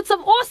 15 minutes of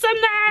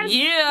awesomeness.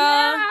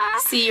 Yeah.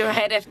 See you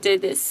right after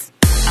this.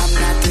 I'm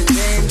not an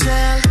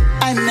angel.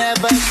 I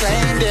never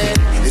claimed it.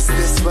 Is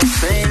this what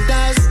fame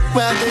does?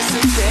 Well, this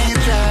is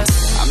dangerous.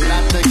 I'm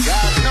not the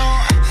God, no.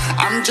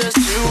 I'm just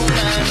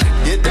human.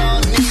 You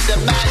don't need to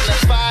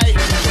magnify.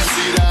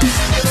 See that?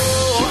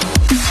 Oh,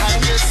 I'm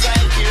just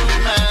like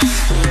human.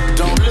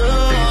 Don't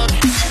look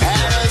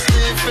at us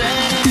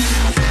different.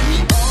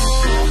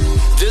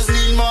 Just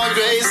need more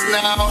grace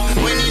now.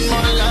 We need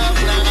more love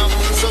now.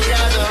 So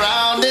gather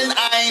round in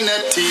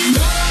unity.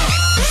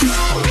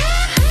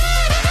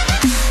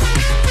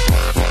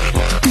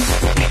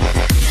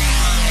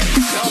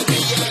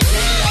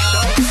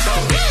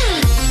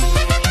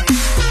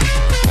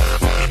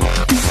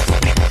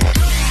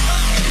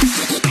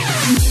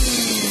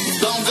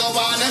 Don't go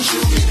on and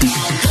shoot me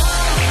down.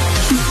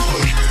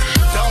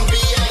 Don't be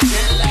a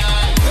killer.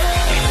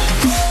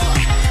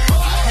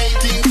 I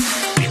hate it.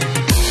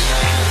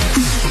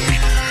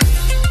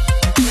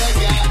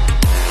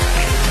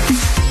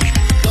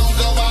 Don't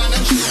go on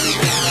and shoot me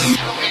down.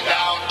 Shoot me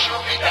down,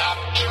 shoot me down,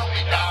 shoot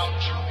me down,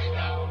 shoot me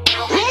down,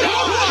 shoot me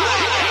down.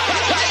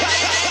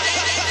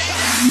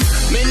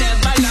 Me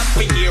never laugh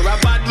for year. A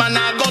bad man I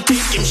go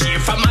take him share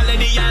from all of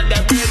the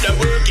other brother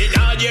working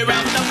all year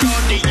after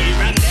flood the year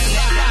and then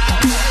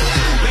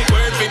make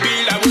word for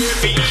build a word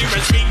for hear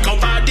and speak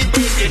about the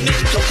burden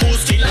them to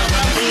boost till I'm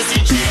a pussy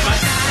chamber.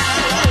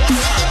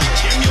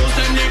 Them use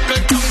the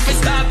nickel tongue to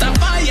start a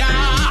fire.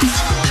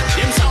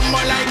 Them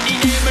someone like the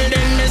devil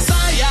then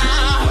Messiah.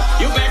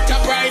 You better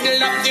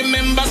bridle up the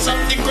members of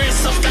the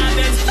grace of God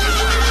and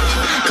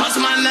cause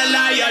man a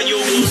liar you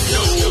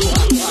know.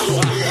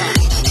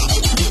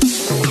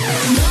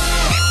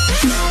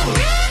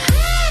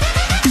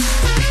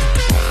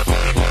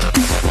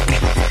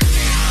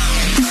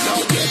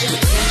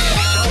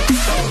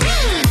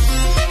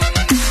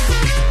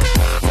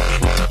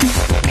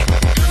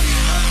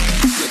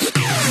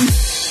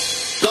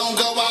 Don't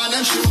go on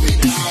and shoot me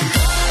down.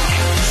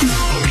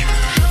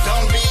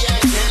 Don't be a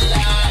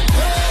killer.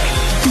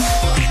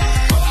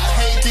 I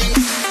hate it.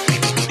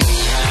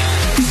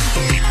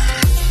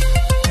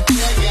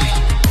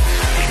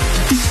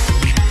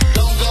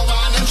 Don't go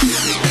on and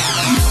shoot me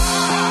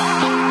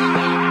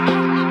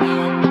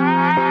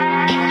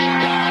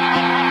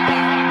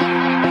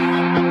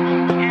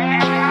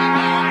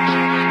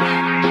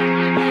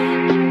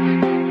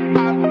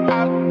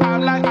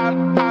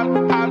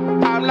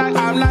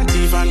I'm not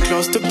even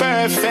close to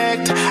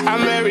perfect.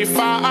 I'm very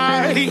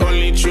far. The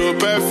only true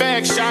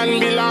perfection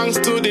belongs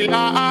to the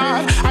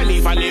Lord. And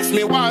even if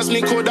me was,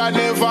 me coulda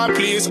never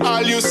please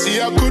all you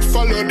see. I could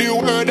follow the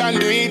word and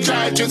do it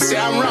right. You'd say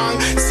I'm wrong.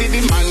 See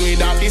the man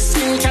without the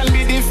sin can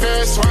be the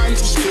first one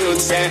to shoot.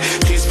 Say,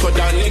 please put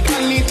down the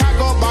gun, need to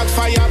go back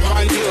fire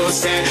upon you.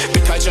 Say,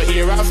 because you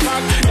hear a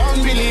fact,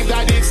 don't believe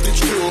that it's the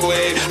true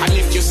way. And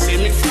if you see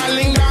me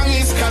falling down,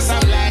 it's cause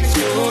I'm like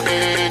you.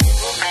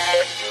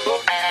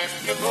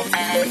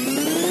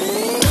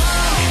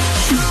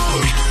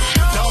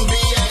 Don't be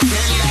a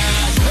killer.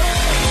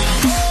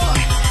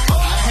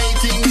 I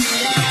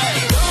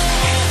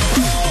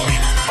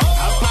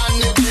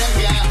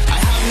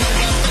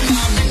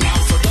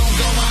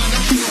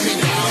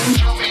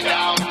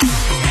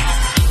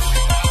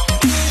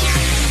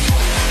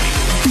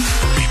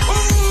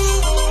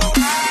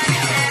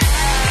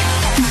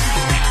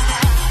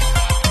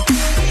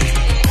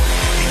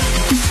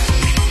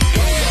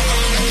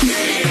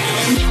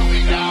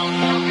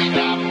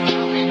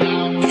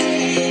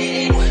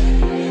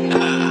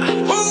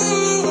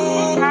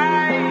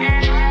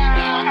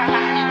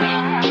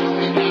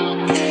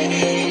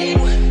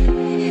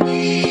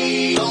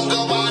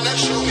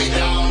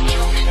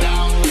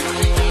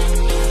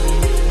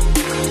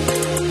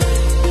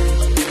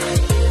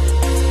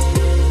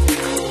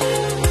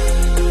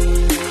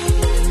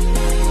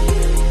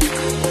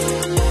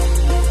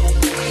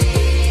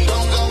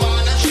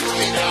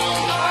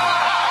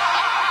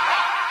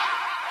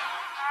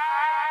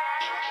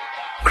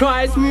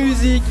Christ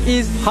music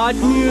is hot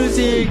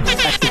music.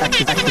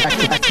 Activism.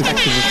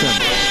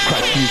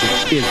 Christ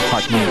music is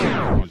hot music.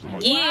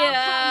 Yeah.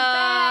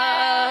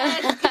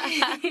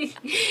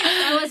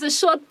 That was a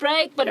short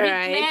break, but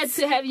we're glad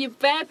to have you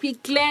back. We're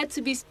glad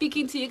to be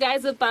speaking to you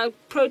guys about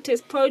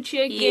protest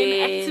poetry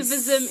again,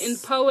 activism in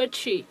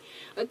poetry.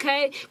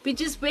 Okay, we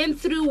just went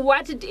through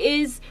what it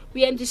is.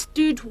 We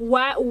understood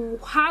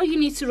how you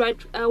need to write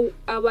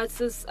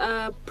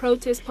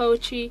protest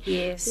poetry.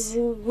 Yes.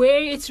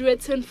 Where it's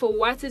written, for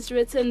what it's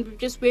written. We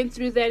just went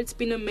through that. It's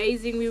been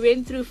amazing. We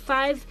went through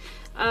 5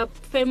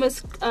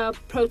 famous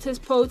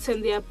protest poets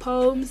and their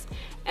poems,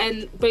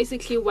 and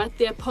basically what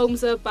their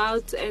poems are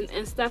about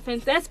and stuff.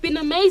 And that's been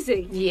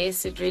amazing.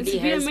 Yes, it really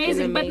has been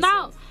amazing. But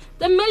now,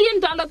 the $1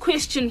 million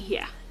question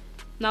here,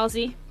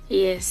 Noelzii,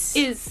 yes,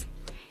 is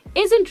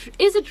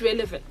it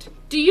relevant?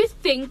 Do you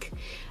think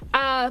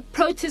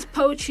protest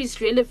poetry is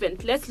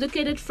relevant? Let's look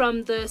at it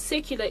from the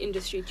secular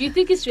industry. Do you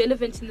think it's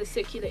relevant in the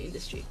secular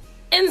industry?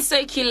 In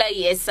secular,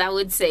 yes, I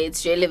would say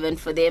it's relevant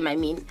for them. I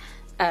mean,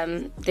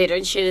 they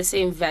don't share the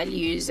same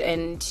values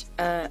and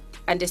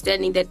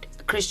understanding that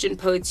Christian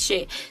poets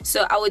share.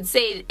 So I would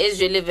say it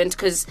is relevant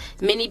because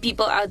many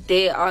people out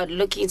there are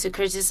looking to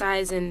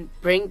criticize and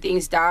bring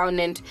things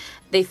down, and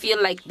they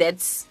feel like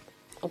that's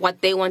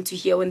what they want to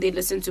hear when they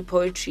listen to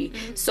poetry.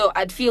 So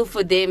I'd feel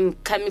for them,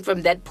 coming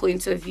from that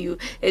point of view,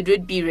 it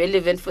would be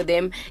relevant for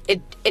them.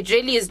 It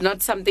really is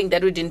not something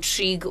that would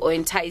intrigue or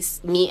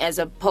entice me as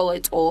a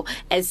poet or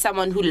as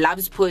someone who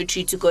loves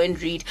poetry to go and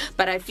read.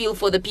 But I feel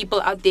for the people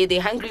out there, they're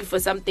hungry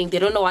for something. They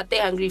don't know what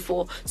they're hungry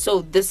for.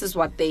 So this is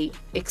what they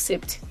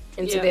accept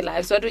into their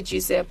lives. What would you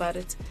say about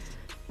it?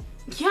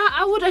 Yeah,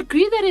 I would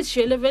agree that it's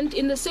relevant.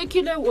 In the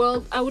secular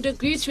world, I would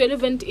agree it's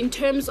relevant in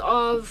terms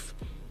of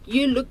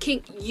you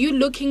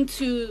looking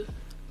to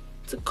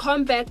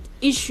combat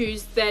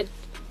issues that,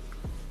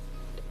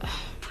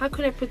 how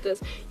can I put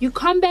this? You're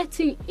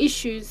combating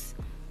issues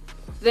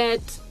that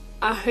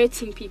are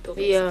hurting people.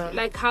 Basically.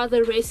 Like how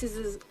the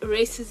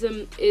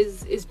racism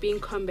is being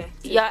combated.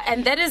 Yeah,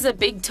 and that is a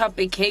big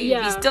topic. Hey,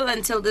 we're still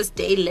until this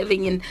day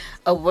living in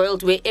a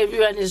world where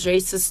everyone is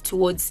racist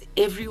towards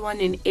everyone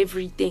and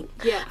everything.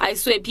 Yeah, I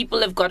swear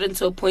people have gotten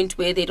to a point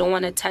where they don't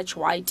want to touch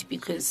white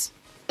because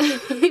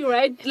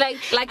right,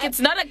 like it's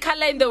not a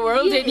color in the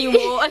world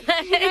anymore.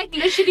 Like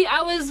literally,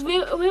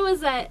 where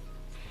was I?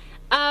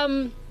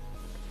 I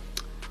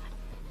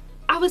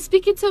was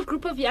speaking to a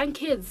group of young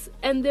kids,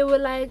 and they were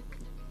like,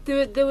 they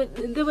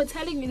were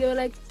telling me, they were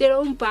like, they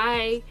don't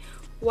buy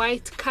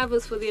white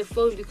covers for their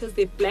phone because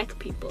they're black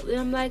people.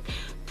 And I'm like,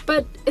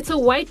 but it's a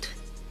white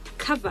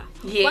cover.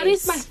 Yes. What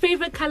if my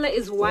favorite color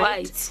is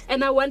white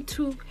and I want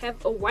to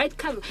have a white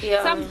cover?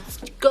 Yeah. Some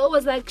girl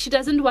was like, she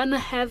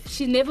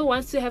never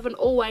wants to have an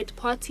all white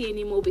party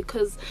anymore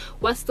because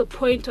what's the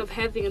point of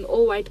having an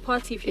all white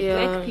party if you're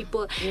black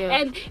people?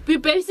 And we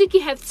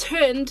basically have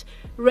turned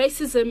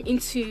racism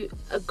into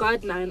a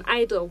god now, an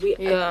idol.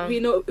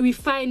 We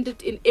find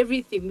it in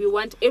everything. We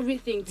want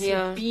everything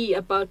to be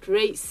about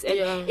race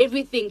and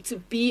everything to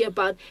be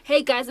about,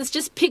 hey guys, it's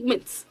just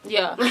pigments.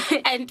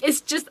 And it's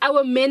just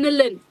our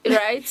melanin,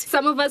 right?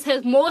 Some of us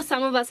has more,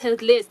 some of us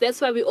has less. That's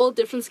why we're all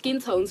different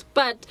skin tones,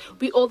 but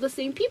we're all the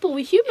same people.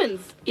 We're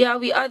humans. Yeah,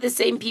 we are the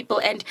same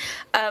people. And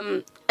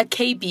a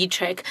KB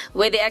track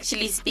where they're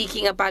actually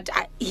speaking about,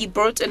 he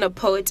brought in a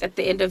poet at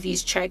the end of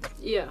his track.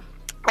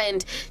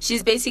 And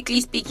she's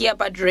basically speaking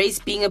about race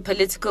being a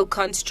political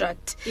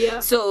construct.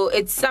 So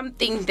it's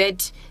something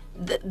that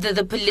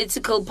the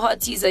political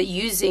parties are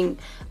using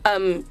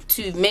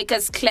to make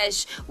us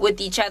clash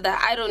with each other.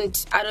 I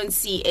don't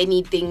see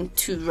anything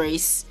to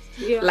race.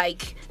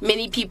 Like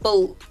many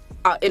people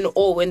are in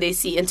awe when they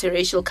see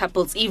interracial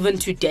couples, even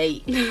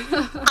today.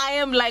 I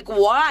am like,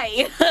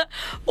 why?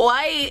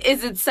 Why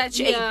is it such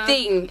a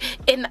thing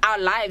in our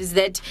lives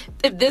that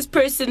if this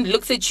person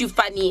looks at you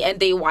funny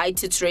and they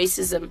white, it's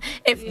racism.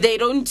 If they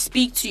don't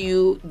speak to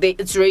you,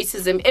 it's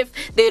racism. If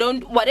they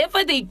don't,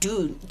 whatever they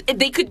do,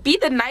 they could be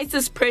the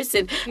nicest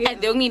person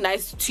and they're only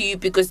nice to you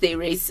because they're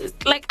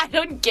racist. Like, I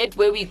don't get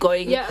where we're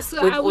going with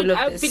all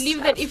of this. I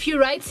believe that if you're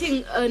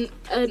writing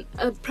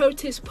a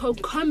protest poem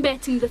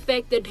combating the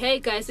fact that, hey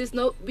guys,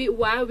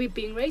 why are we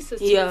being racist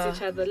towards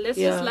each other? Let's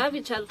just love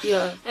each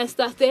other and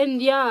stuff. Then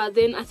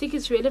I think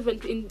it's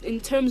relevant in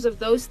terms of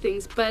those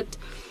things. But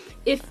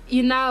if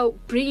you're now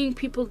bringing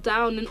people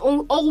down and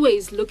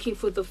always looking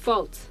for the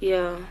fault,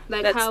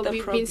 like how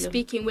we've been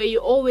speaking, where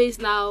you're always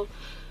now,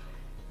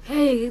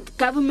 hey, the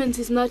government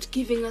is not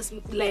giving us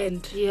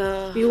land.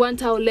 We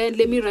want our land.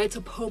 Let me write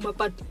a poem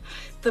about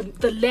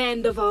the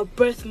land of our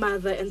birth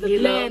mother and the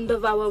land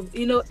of our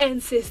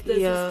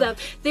ancestors and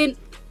stuff. Then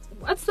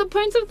what's the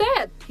point of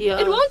that?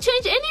 It won't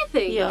change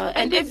anything.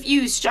 And if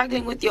you're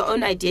struggling with your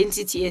own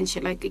identity and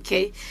you're like,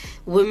 okay,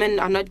 women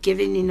are not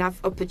given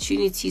enough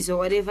opportunities or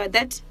whatever,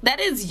 that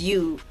is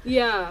you.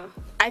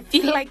 I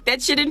feel like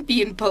that shouldn't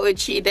be in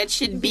poetry. That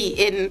should be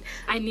in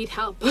I need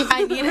help.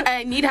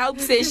 I need help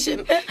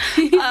session.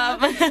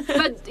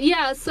 But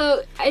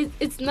so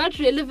it's not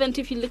relevant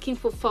if you're looking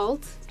for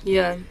fault.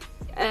 Yeah.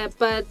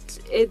 But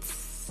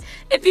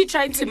if you're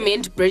trying to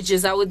mend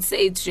bridges, I would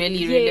say it's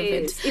really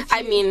relevant.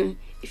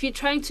 If you're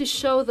trying to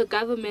show the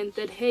government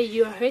that, hey,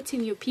 you're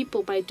hurting your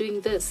people by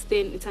doing this,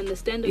 then it's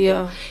understandable.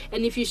 Yeah.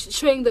 And if you're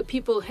showing the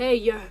people, hey,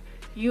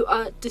 you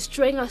are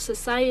destroying our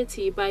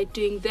society by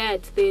doing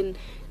that, then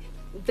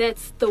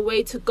that's the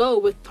way to go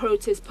with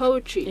protest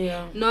poetry.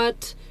 Yeah.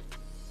 Not,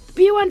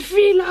 we want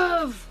free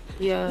love.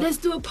 Yeah. Let's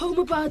do a poem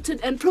about it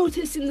and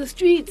protest in the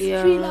streets.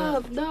 Yeah. Free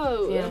love.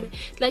 No. Yeah. I mean,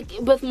 like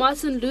with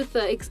Martin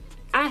Luther,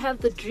 I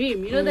have the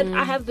dream. You know that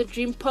I have the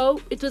dream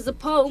poem. It was a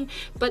poem,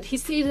 but he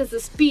said it as a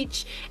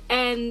speech,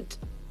 and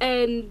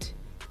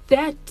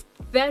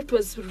that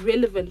was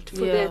relevant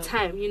for their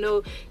time. You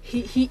know,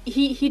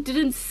 he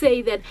didn't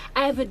say that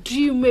I have a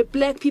dream where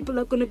black people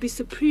are going to be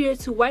superior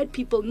to white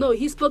people. No,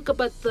 he spoke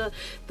about the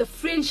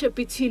friendship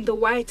between the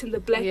white and the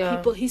black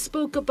people. He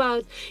spoke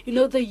about, you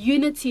know, the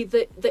unity,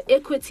 the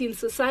equity in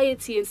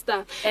society and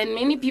stuff. And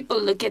many people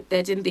look at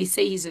that and they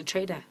say he's a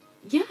traitor.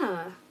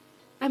 Yeah.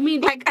 I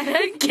mean, like, I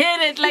don't get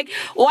it. Like,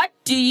 what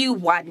do you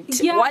want?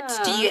 Yeah. What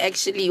do you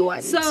actually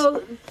want?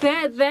 So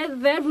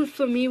that would,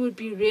 for me, would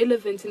be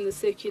relevant in the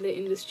secular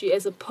industry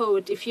as a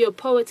poet. If you're a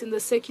poet in the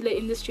secular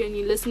industry and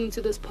you're listening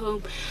to this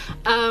poem,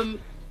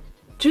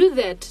 do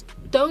that.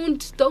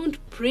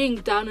 Don't bring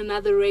down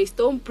another race.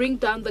 Don't bring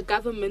down the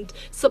government.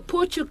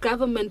 Support your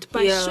government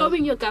by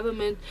showing your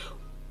government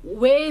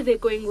where they're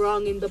going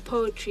wrong in the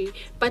poetry,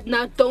 but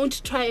now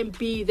don't try and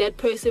be that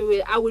person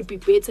where I would be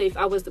better if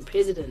I was the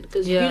president,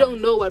 because we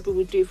don't know what we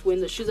would do if we're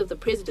in the shoes of the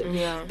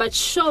president. But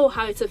show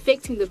how it's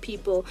affecting the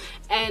people,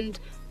 and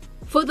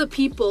for the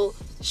people,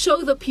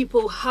 show the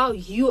people how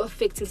you're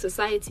affecting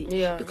society.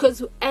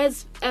 Because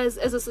as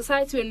a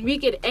society, when we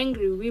get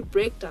angry, we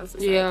break down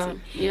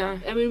society.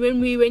 I mean,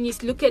 when you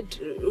look at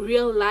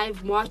real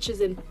live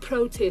marches and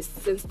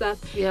protests and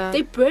stuff,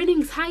 they're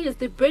burning tires,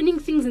 they're burning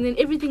things, and then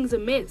everything's a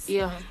mess.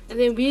 And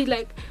then we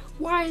like,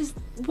 why is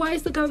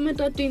the government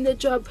not doing their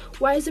job?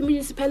 Why is the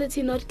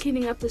municipality not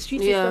cleaning up the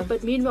streets and stuff?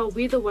 But meanwhile,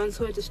 we're the ones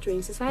who are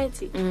destroying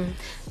society.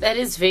 That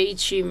is very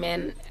true,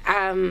 man.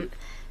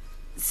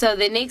 So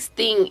the next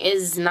thing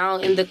is now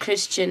in the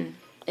Christian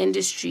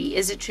industry.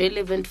 Is it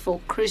relevant for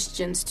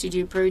Christians to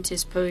do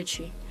protest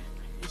poetry?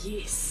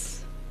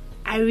 Yes.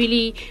 I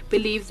really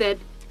believe that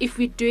if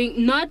we're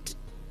doing I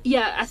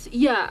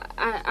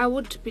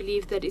would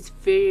believe that it's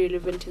very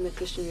relevant in the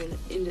Christian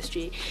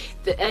industry,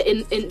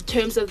 in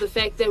terms of the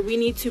fact that we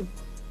need to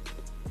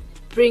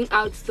bring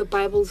out the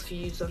Bible's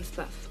views on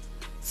stuff.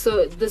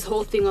 So this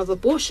whole thing of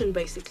abortion,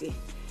 basically.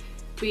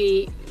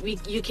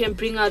 You can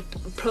bring out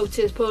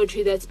protest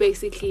poetry that's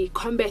basically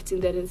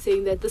combating that and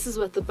saying that this is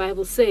what the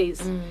Bible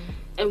says,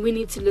 and we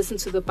need to listen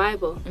to the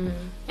Bible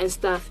and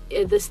stuff.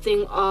 This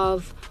thing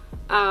of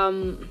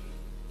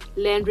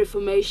land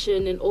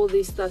reformation and all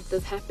this stuff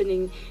that's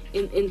happening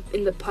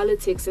in the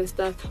politics and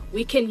stuff,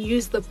 we can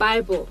use the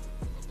Bible.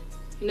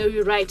 You know,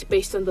 you write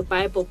based on the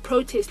Bible,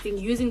 protesting,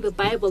 using the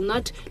Bible,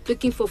 not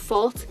looking for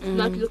fault,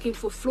 not looking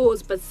for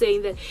flaws, but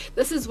saying that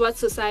this is what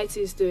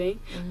society is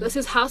doing, this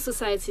is how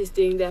society is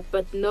doing that,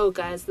 but no,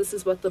 guys, this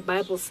is what the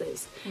Bible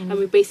says. And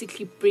we're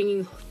basically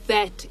bringing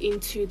that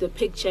into the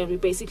picture, and we're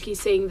basically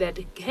saying that,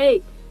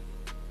 hey,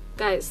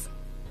 guys,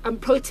 I'm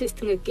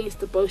protesting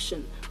against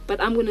abortion, but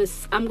I'm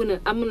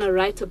gonna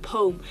write a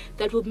poem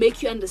that will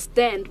make you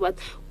understand what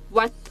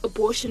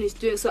abortion is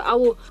doing. So I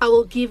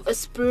will give a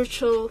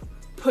spiritual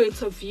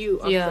point of view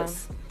of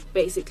this,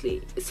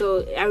 basically.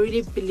 So I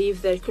really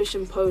believe that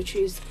Christian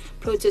protest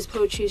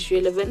poetry is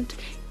relevant,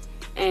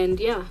 and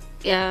I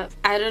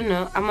don't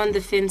know, I'm on the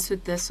fence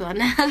with this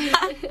one.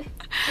 I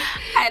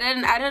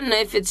don't know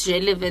if it's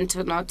relevant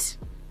or not,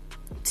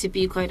 to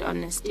be quite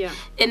honest.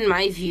 In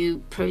my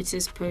view,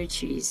 protest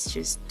poetry is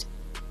just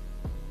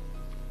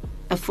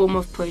a form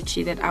of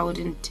poetry that I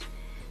wouldn't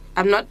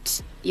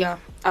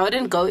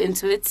go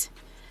into it.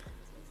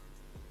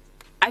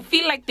 I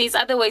feel like there's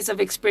other ways of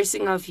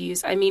expressing our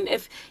views. I mean,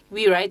 if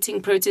we're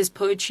writing protest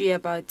poetry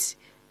about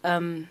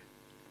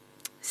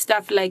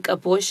stuff like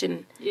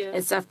abortion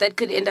and stuff, that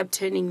could end up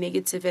turning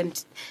negative,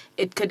 and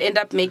it could end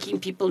up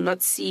making people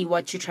not see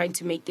what you're trying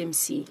to make them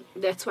see.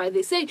 That's why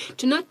they say,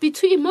 do not be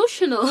too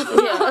emotional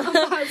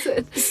about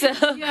it. So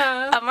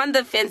I'm on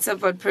the fence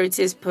about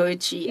protest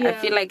poetry. I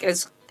feel like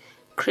as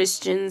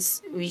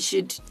Christians, we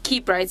should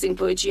keep writing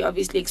poetry,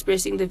 obviously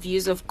expressing the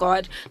views of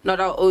God, not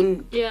our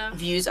own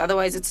views.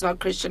 Otherwise, it's not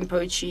Christian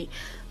poetry.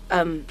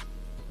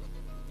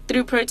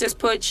 Through protest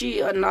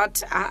poetry or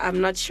not,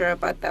 I'm not sure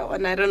about that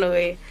one. I don't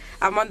know.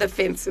 I'm on the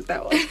fence with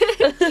that one.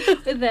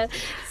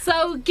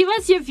 So give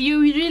us your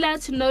view. We'd really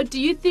like to know, do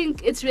you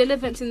think it's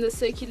relevant in the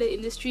secular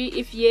industry?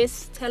 If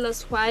yes, tell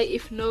us why.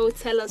 If no,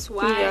 tell us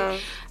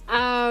why.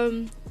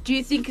 Do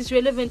you think it's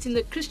relevant in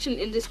the Christian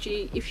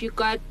industry? If you're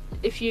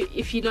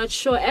not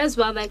sure as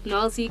well, like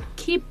Noelzii,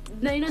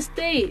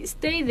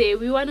 stay there.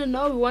 We want to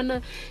know. We want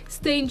to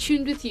stay in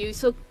tune with you.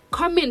 So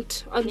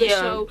comment on the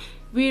show.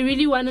 We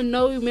really want to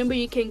know. Remember,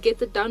 you can get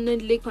the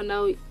download link on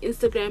our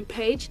Instagram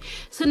page.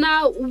 So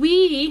now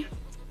we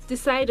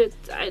decided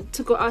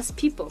to go ask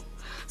people.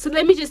 So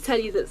let me just tell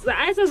you this.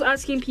 As I was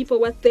asking people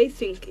what they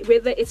think,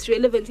 whether it's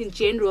relevant in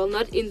general,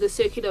 not in the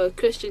secular or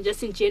Christian,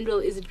 just in general,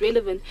 is it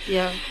relevant?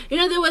 Yeah. You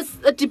know, there was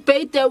a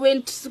debate that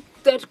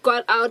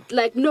got out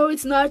like, no,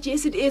 it's not,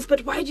 yes it is,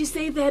 but why'd you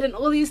say that, and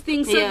all these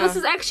things. So this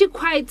is actually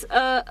quite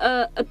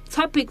a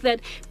topic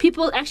that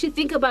people actually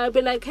think about,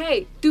 be like,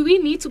 hey, do we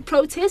need to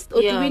protest,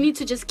 or do we need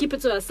to just keep it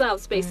to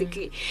ourselves,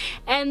 basically?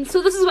 And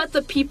so this is what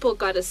the people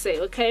gotta say,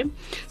 okay?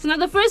 So now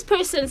the first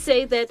person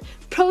say that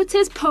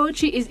protest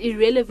poetry is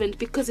irrelevant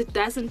because it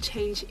doesn't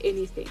change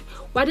anything.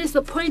 What is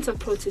the point of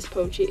protest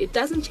poetry? It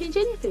doesn't change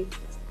anything.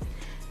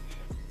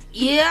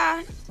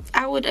 Yeah,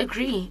 I would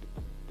agree.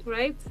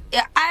 Right?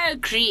 Yeah, I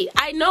agree.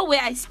 I know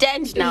where I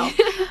stand now.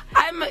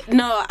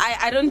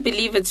 I don't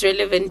believe it's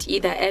relevant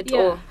either at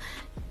all.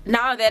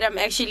 Now that I'm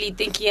actually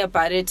thinking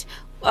about it,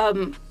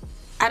 I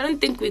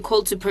don't think we're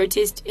called to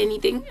protest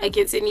anything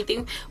against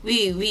anything.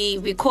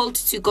 We called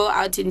to go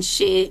out and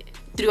share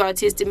through our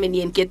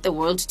testimony and get the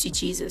world to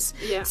Jesus.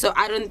 Yeah. So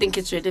I don't think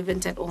it's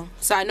relevant at all.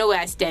 So I know where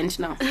I stand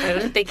now. I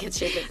don't think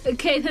it's relevant.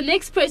 Okay, the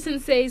next person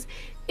says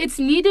it's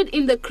needed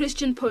in the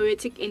Christian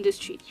poetic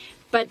industry,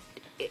 but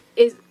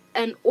is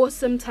an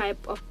awesome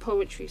type of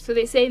poetry. So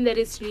they're saying that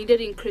it's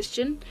needed when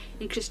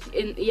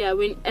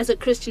as a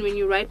Christian, when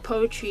you write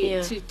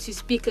poetry to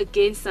speak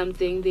against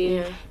something,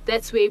 then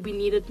that's where we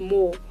need it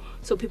more,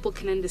 so people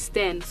can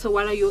understand. So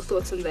what are your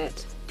thoughts on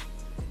that?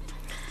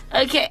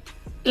 Okay,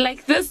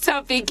 like this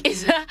topic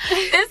is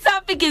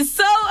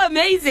so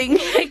amazing.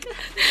 Like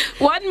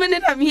 1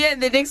 minute I'm here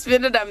and the next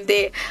minute I'm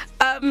there.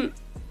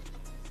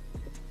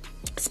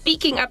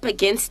 Speaking up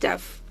against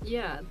stuff.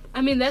 Yeah,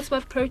 I mean, that's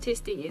what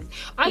protesting is.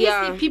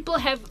 Obviously, people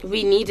have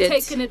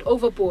taken it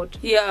overboard.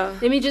 Yeah.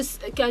 I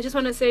just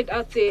want to say it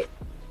out there.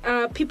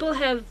 People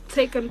have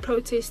taken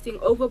protesting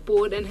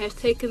overboard and have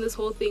taken this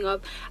whole thing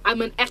of,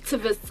 I'm an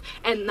activist,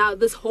 and now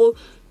this whole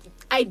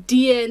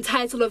idea and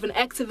title of an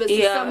activist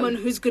is someone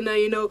who's gonna,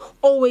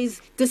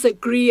 always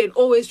disagree and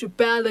always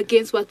rebel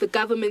against what the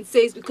government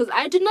says, because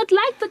I do not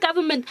like the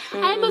government.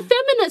 I'm a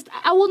feminist.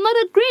 I will not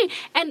agree.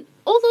 And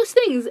all those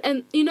things.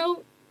 And,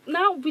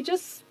 now we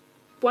just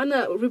want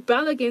to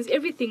rebel against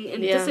everything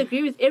and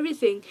disagree with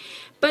everything.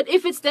 But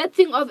if it's that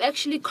thing of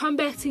actually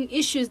combating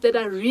issues that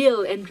are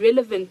real and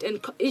relevant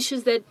and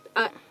issues that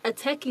are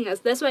attacking us,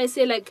 that's why I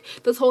say, like,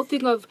 this whole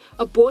thing of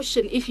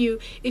abortion, if you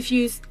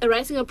are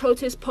writing a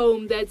protest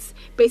poem that's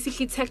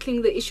basically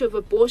tackling the issue of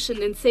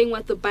abortion and saying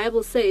what the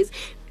Bible says,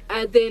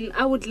 then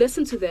I would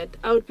listen to that.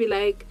 I would be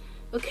like,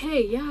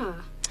 okay, yeah,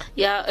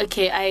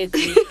 okay, I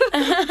agree.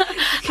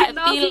 I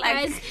feel like,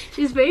 guys,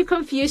 she's very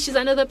confused. She's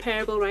under the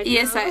parable right now.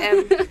 Yes, I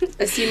am.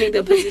 Assuming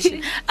the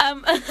position.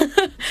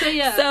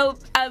 So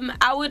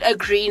I would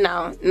agree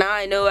now. Now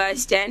I know where I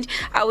stand.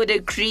 I would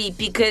agree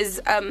because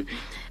I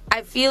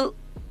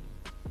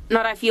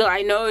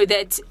know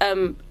that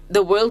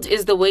the world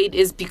is the way it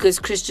is because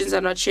Christians are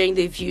not sharing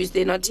their views.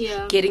 They're not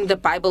getting the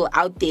Bible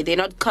out there. They're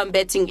not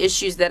combating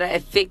issues that are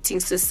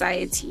affecting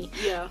society.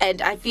 Yeah.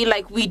 And I feel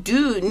like we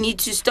do need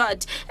to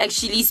start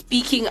actually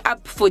speaking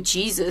up for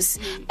Jesus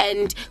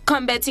and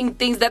combating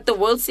things that the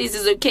world says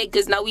is okay,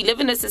 because now we live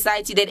in a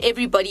society that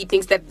everybody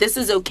thinks that this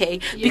is okay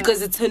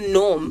because it's a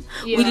norm.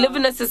 Yeah. We live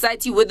in a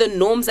society where the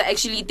norms are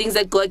actually things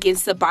that go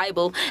against the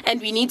Bible,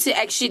 and we need to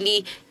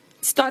actually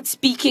start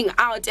speaking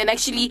out and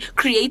actually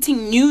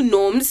creating new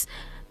norms,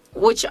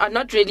 which are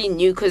not really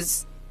new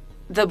because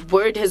the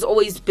word has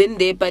always been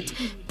there, but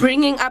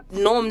bringing up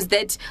norms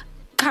that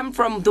come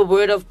from the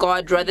word of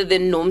God rather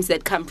than norms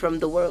that come from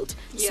the world.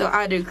 Yeah. So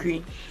I'd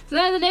agree. So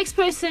then the next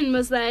person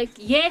was like,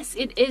 yes,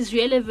 it is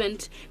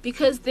relevant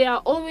because there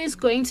are always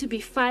going to be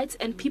fights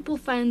and people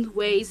find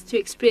ways to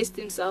express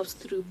themselves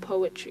through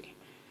poetry.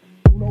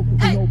 Don't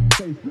get up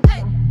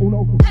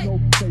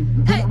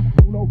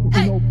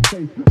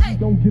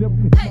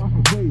in my way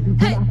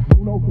when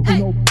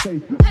I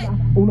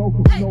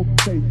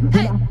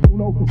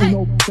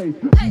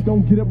face.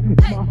 Don't get up in my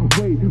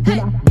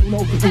way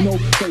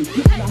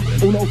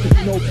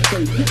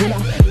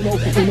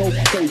when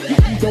I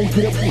face. Don't get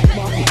up in my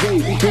way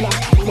when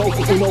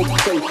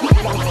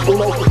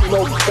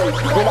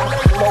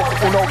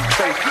I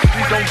face.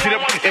 Don't get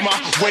up in my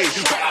way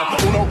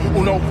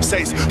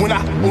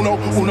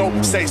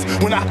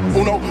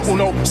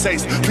when I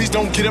face. Please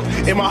don't get up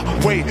in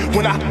my way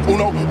when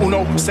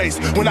I says.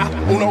 When I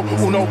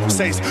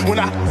says.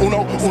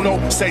 When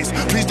I says.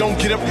 Please don't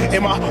get up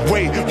in my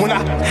way when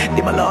I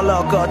Di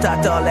maloloco,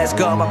 tato, let's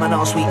go. Mama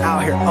know sweet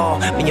out here,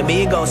 mi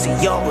amigos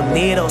y yo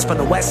unidos from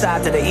the west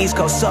side to the east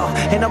coast, so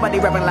ain't nobody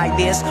rapping like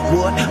this.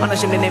 Wood, on the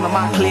shim the name of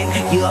my clique.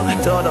 Yo,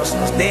 todos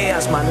los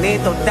días,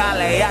 manito,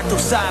 dale, ya tú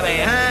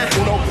sabes,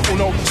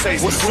 Uno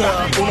says. What's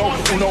up? Uno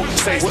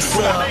says. What's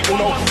up?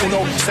 Uno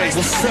says.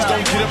 Please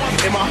don't get up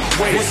in my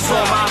way. What's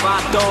up, my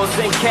vatos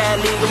in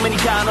Cali,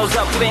 Dominicanos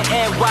up in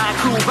NY,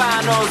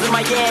 Cubanos in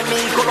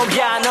Miami,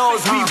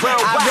 Colombianos, we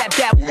worldwide. I rap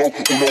that.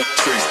 Uno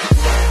says.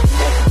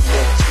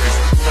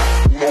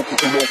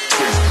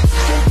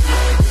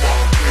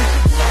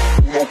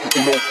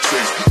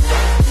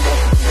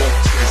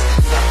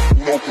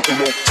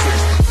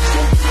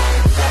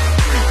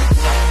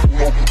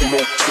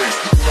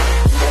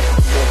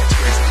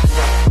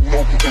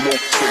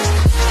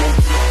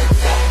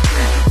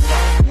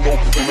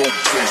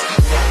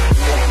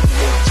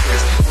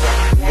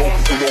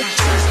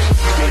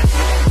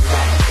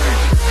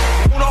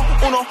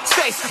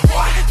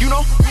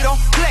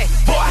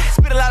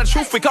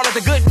 We call it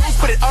the good news,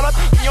 put it all up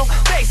in your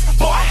face,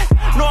 boy.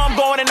 Know I'm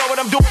going and know what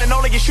I'm doing, and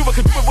only Yeshua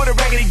can do it with a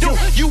raggedy do.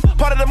 You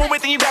part of the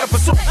movement, then you gotta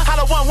pursue.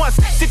 Holla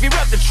 116 if you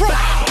rep the truth.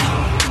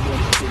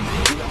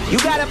 You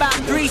got about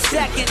 3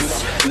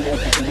 seconds to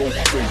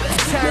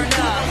turn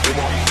up,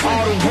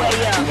 all the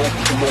way up,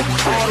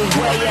 all the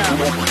way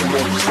up,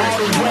 all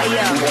the way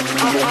up,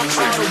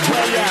 all the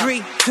way up.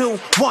 3,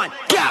 2, 1,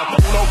 go!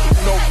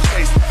 Uno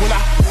face, when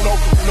I uno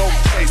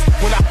face,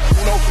 when I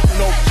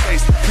uno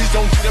face, please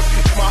don't get up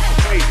in my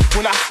way.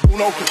 When I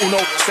uno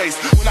face,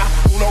 when I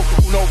uno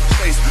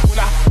face, when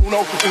I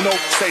uno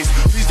face,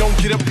 please don't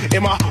get up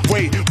in my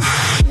way.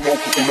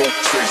 Uno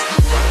face.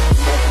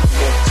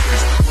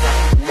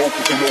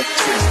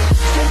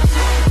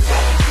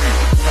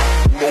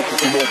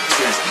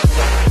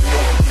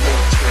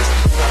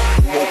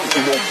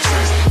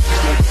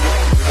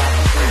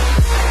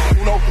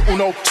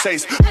 Uno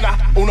says, when I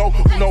uno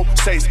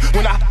says,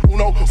 when I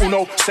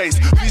uno says,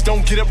 please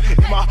don't get up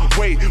in my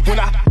way. When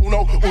I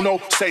uno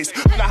says,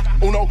 when I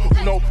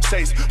uno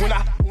says, when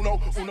I uno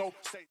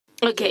says.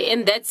 Okay,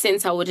 in that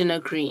sense, I wouldn't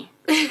agree.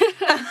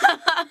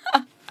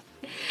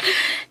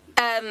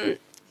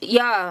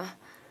 Yeah.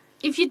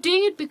 If you're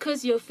doing it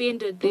because you're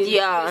offended, then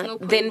there's no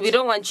point. Then we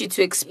don't want you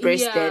to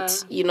express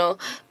that, you know.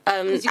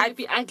 Because you'd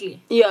be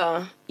ugly.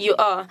 Yeah, you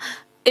are.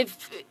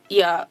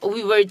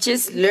 We were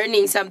just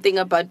learning something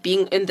about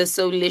being in the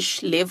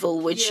soulish level,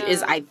 which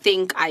is I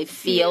think, I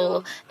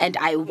feel, and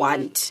I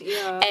want.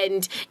 Yeah.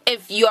 And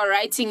if you are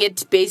writing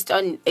it based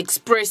on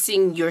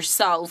expressing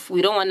yourself,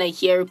 we don't want to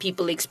hear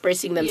people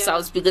expressing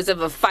themselves because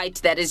of a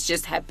fight that has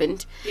just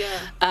happened.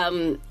 Yeah.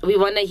 We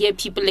want to hear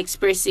people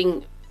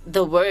expressing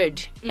the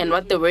word and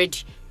what the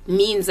word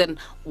means and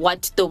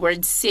what the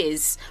word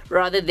says,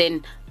 rather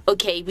than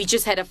okay, we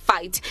just had a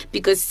fight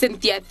because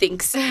Cynthia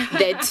thinks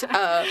that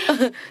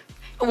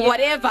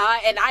whatever,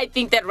 and I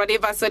think that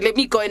whatever, so let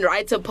me go and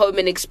write a poem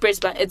and express,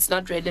 but it's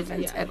not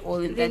relevant at all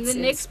in that sense. Then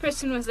the next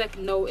person was like,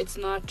 no, it's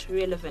not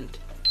relevant.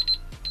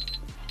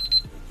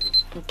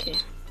 Okay,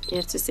 you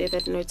have to say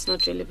that, no, it's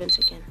not relevant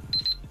again.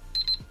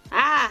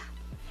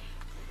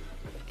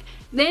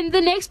 Then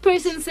the next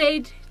person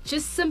said,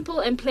 just simple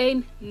and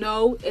plain,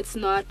 no, it's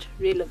not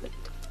relevant.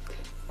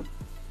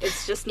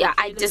 It's just not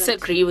relevant. I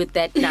disagree with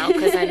that now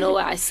because I know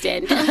where I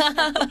stand.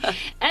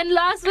 And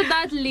last but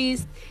not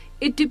least,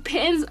 it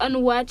depends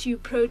on what you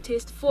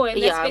protest for,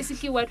 and that's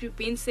basically what we've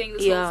been saying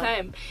this whole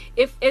time.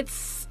 If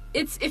it's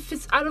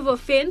out of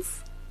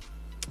offense,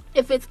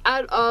 if it's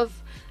out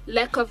of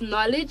lack of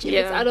knowledge, if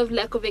it's out of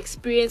lack of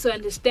experience or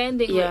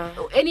understanding,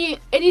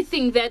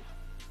 anything that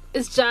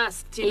is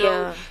just, you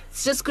know,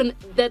 it's just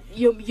that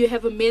you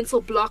have a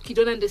mental block, you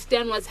don't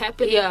understand what's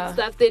happening and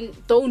stuff, then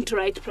don't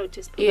write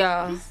protest.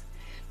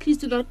 Please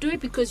do not do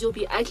it, because you'll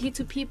be ugly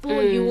to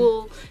people.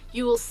 You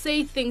will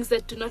say things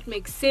that do not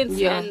make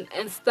sense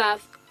and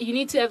stuff. You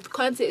need to have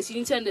context. You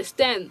need to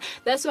understand.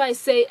 That's why I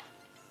say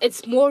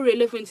it's more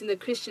relevant in the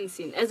Christian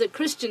scene. As a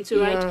Christian,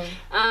 to write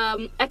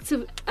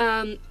active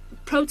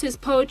protest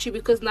poetry,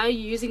 because now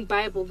you're using the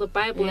Bible,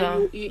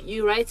 and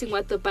you're writing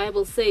what the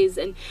Bible says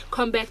and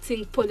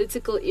combating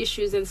political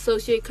issues and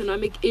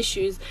socioeconomic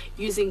issues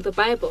using the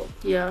Bible.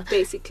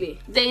 Basically,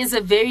 there is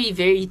a very,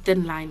 very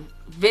thin line.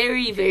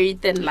 Very, very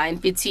thin line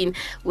between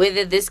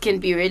whether this can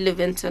be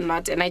relevant or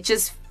not. And I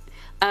just,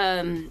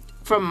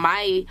 from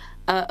my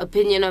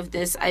opinion of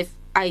this,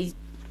 I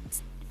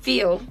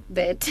feel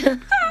that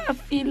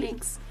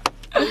feelings.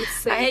 I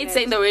hate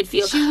saying the word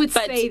feel. She would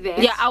say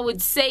that. Yeah, I would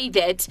say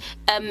that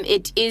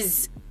it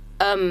is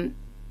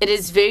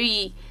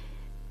very.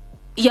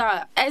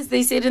 Yeah, as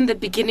they said in the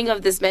beginning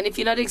of this, man, if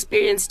you're not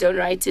experienced, don't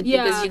write it,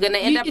 because you're gonna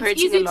end up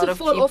hurting a lot of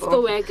people. It's easy to fall off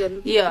the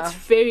wagon. Yeah, it's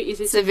very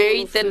easy. It's a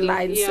very thin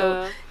line.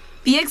 So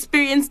be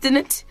experienced in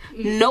it.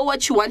 Know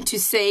what you want to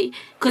say,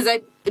 because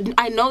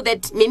I know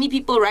that many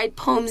people write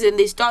poems and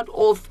they start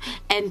off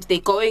and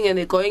they're going and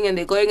they're going and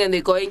they're going and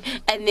they're going,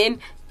 and then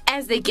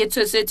as they get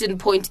to a certain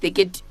point, they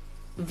get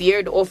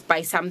veered off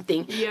by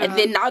something, and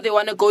then now they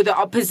want to go the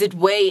opposite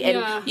way,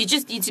 and you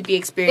just need to be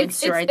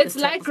experienced to write this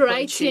type of poetry. It's like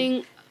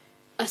writing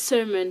a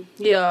sermon.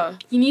 You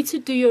need to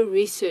do your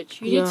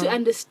research. You need to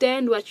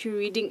understand what you're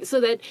reading, so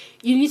that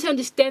you need to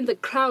understand the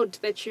crowd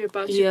that you're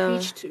about to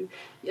preach to.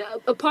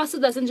 A pastor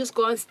doesn't just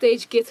go on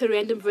stage, get a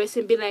random verse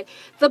and be like,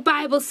 the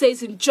Bible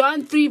says in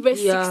John 3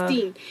 verse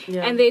 16,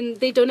 and then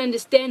they don't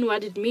understand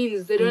what it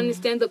means. They don't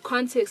understand the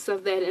context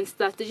of that and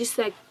stuff. They're just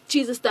like,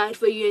 Jesus died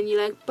for you, and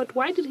you're like, but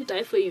why did he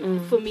die for you?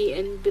 For me?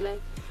 And be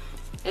like,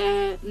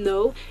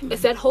 no.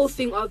 It's that whole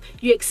thing of,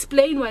 you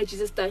explain why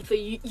Jesus died for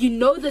you. You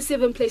know the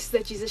 7 places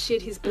that Jesus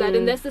shed his blood,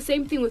 and that's the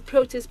same thing with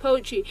protest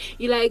poetry.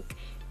 You're like,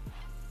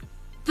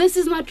 this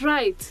is not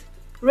right.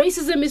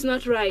 racism is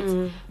not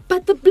right.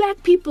 But the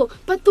black people,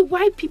 but the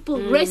white people,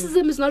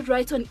 racism is not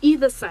right on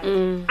either side.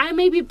 I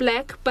may be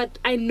black, but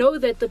I know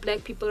that the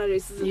black people are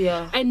racist.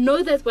 Yeah. I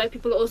know that white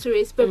people are also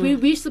racist, but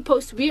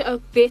we are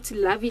there to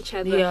love each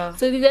other. Yeah.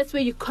 So that's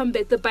where you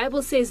combat. The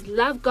Bible says,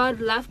 love God,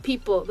 love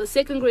people. The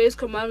second greatest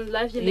commandment,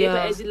 love your neighbor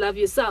as you love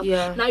yourself.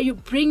 Yeah. Now you're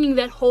bringing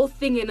that whole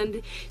thing in,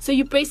 and so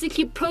you're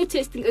basically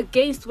protesting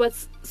against what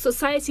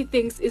society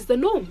thinks is the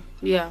norm.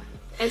 Yeah.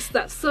 And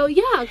stuff. So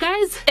yeah,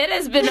 guys, it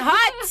has been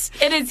hot.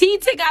 It is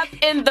heating up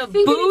in the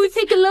booth.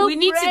 We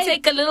need to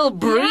take a little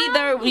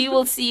breather. We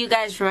will see you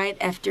guys right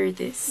after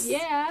this.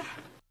 Yeah.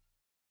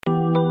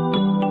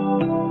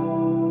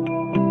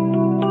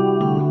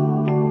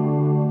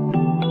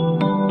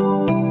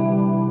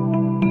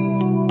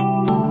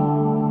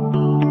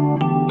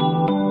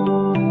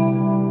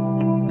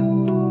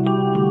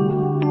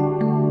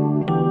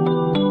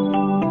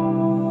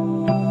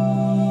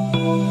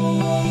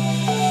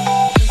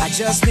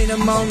 I just need a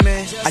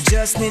moment, I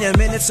just need a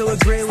minute to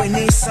agree. We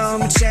need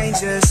some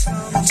changes.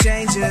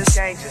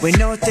 We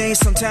know things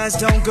sometimes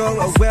don't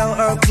go well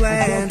or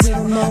planned.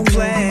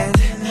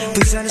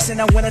 Please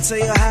understand, I wanna tell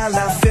you how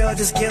I feel.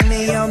 Just give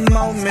me a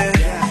moment.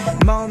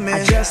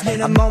 I just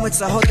need a moment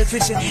to hold the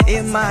future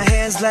in my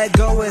hands. Let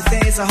go of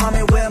things that harm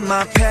me with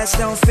my past.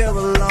 Don't feel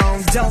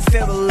alone.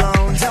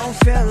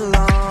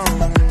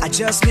 I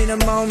just need a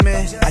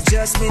moment, I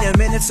just need a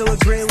minute to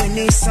agree. We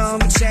need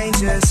some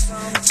changes.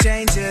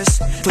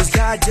 Please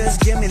God, just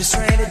give me the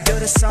strength to do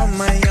this on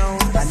my own.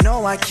 I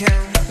know I can.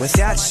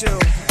 Without you,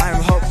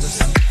 I'm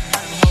hopeless.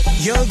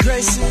 Your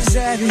grace is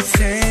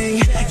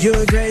everything.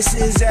 Your grace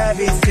is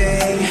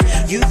everything.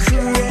 You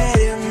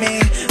created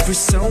me for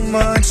so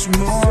much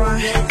more,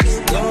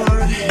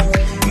 Lord.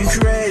 You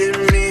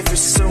created me for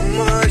so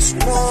much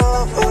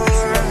more,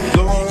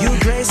 Lord. Your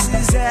grace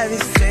is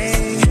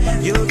everything.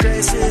 Your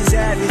grace is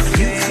everything.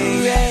 You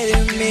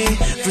created me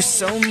for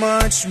so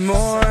much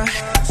more.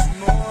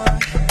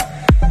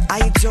 I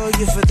adore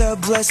you for the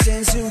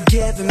blessings you've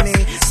given me.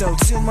 So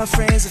to my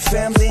friends and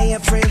family, I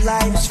pray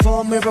lives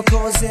for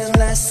miracles and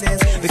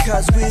lessons.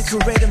 Because we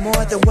created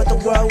more than what the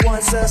world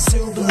wants us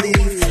to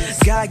believe.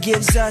 God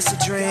gives us a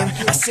dream.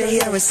 I sit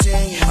here and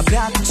sing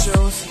about the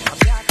truth.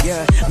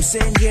 Yeah, I'm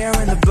sitting here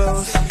in the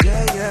booth.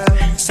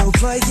 Yeah. So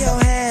put your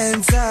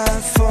hands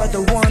up for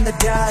the one that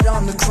died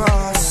on the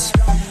cross.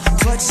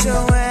 Put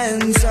your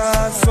hands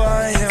up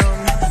for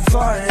him,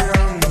 for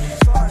him.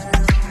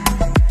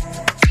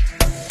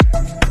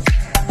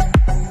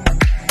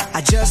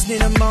 I just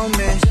need a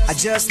moment, I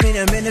just need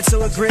a minute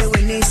to agree.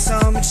 We need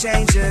some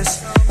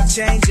changes.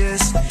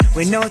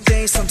 We know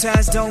things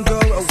sometimes don't go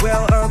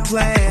well or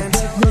planned.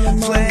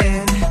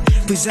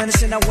 Please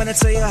understand, I wanna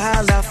tell you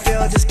how I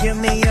feel. Just give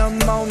me a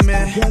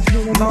moment.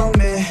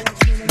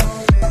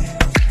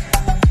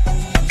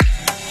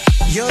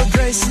 Your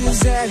grace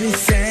is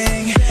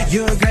everything.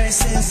 Your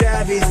grace is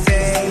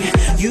everything.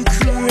 You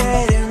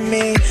created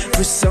me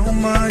for so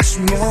much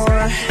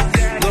more,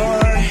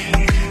 Lord.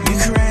 You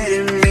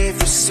created me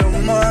for so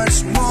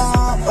much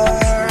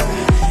more.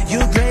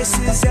 Your grace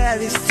is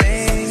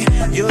everything.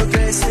 Your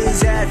grace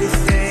is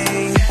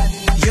everything.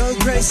 Your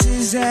grace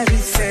is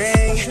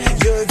everything.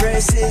 Your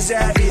grace is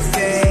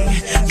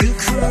everything. You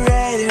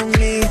created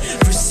me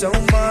for so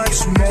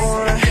much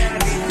more,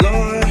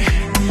 Lord.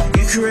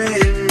 You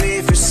created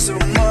me for so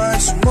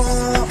much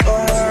more.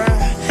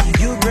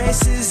 Your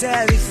grace is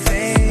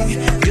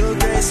everything. Your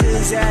grace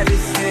is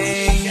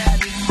everything.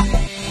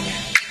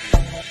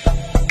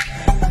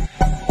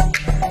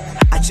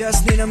 I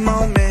just need a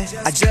moment,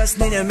 I just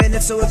need a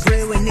minute to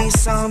agree. We need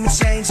some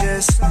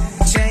changes.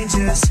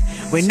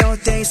 We know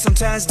things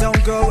sometimes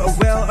don't go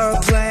well or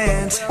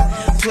planned.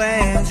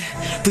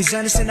 Please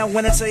understand, I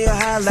wanna tell you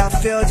how I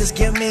feel. Just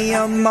give me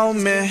a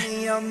moment.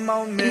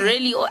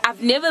 Really,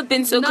 I've never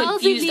been so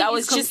confused. I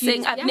was just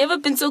saying, I've never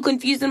been so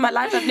confused in my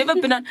life. I've never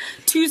been on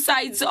two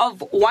sides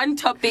of one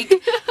topic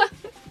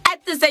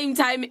at the same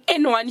time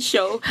in one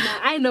show. No,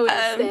 I know what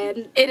you're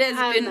saying. It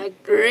has been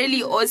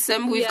really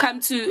awesome. We've come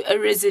to a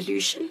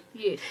resolution.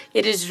 Yes.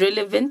 It is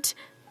relevant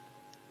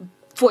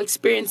for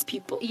experienced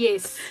people.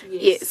 Yes.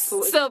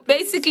 So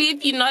basically,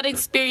 if you're not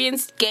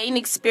experienced, gain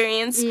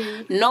experience,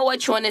 know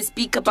what you want to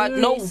speak about,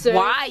 know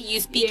why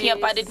you're speaking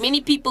about it.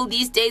 Many people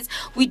these days,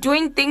 we're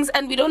doing things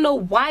and we don't know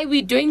why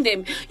we're doing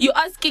them. You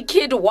ask a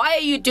kid, why are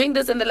you doing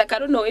this? And they're like, I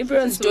don't know,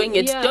 everyone's doing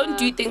it. Don't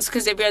do things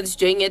because everyone's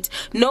doing it.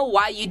 Know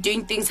why you're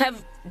doing things.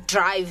 Have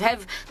drive,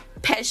 have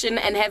passion,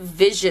 and have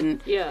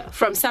vision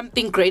from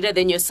something greater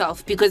than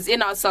yourself, because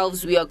in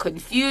ourselves we are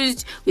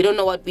confused, we don't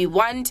know what we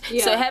want.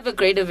 So have a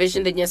greater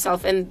vision than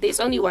yourself, and there's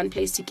only one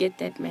place to get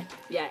that, man.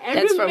 And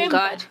that's from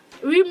God.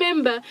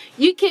 Remember,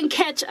 you can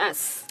catch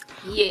us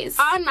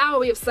on our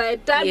website,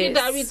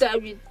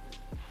 www.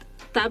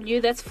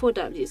 www, that's 4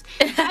 W's,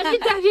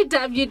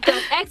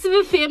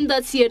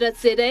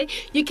 www.activefm.co.za.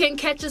 You can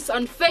catch us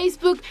on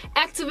Facebook,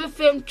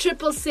 ActiveFM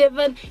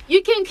 777.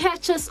 You can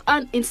catch us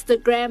on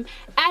Instagram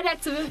at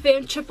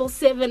ActiveFM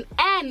 777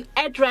 and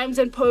at Rhymes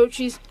and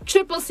Poetry's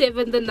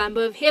 777, the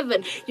number of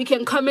heaven. You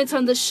can comment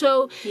on the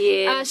show,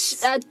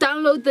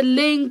 download the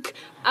link,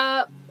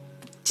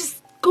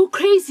 just go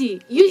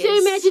crazy. Use your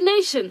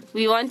imagination.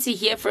 We want to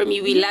hear from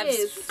you. We love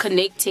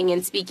connecting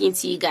and speaking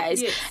to you guys.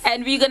 Yes.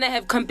 And we're going to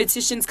have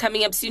competitions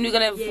coming up soon. We're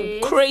going to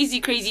have crazy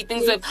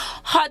things with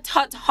hot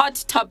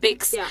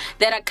topics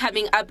that are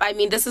coming up. I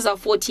mean, this is our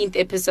 14th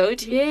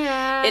episode.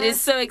 Yeah. It is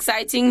so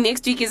exciting.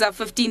 Next week is our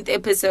 15th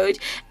episode.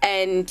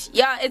 And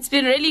yeah, it's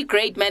been really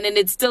great, man. And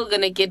it's still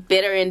going to get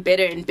better and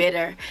better and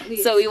better.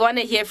 Yes. So we want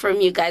to hear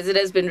from you guys. It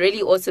has been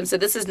really awesome. So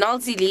this is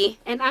Noelzii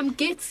and I'm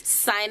Giks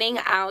signing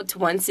out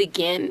once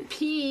again.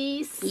 Peace.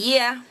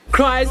 Yeah.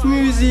 Christ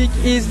music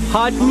is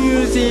hot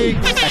music.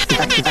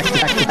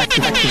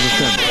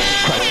 Activism.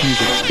 Christ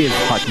music is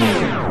hot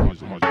music.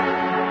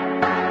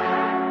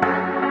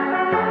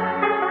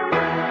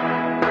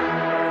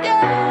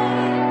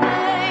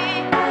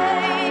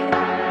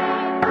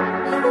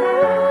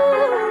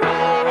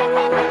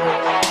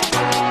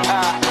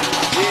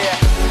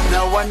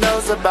 No one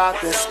knows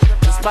about this.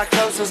 Just my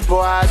closest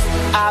boys.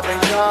 I've been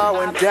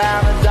going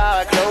down a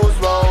dark closed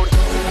road.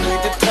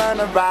 Need to turn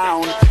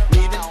around.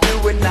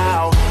 Do it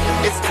now.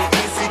 It's too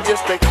easy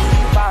just to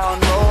keep on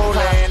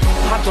rolling.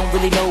 I don't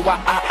really know why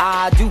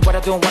I do what I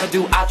don't wanna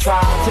do. I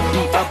try to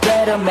be a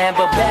better man,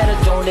 but better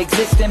don't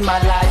exist in my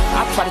life.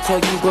 I try to tell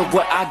you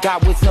what I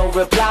got with no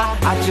reply.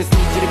 I just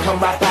need you to come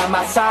right by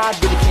my side.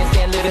 Really can't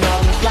stand living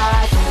on these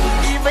lies.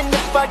 Even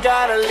if I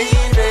gotta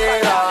leave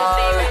it all,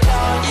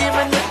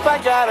 even if I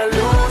gotta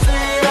lose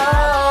it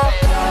all,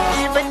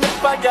 even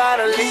if I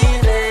gotta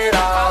leave it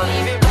all,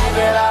 leave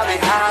it all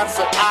behind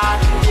so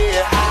I can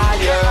get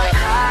higher.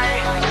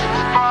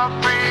 For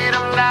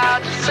freedom now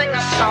to sing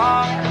a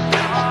song.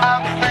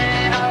 I'm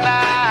freedom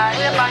now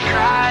if I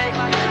cry.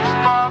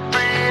 For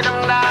freedom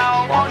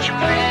now, won't you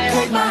please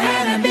take my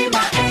hand and be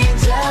my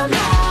angel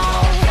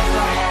now. Take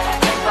my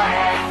hand, take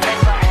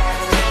my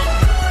hand,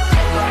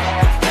 take my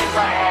hand, take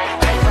my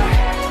hand, take my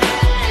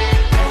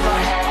hand, take my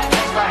hand,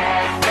 take my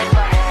hand, take my hand, take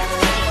my hand,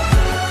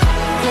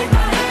 take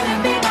my hand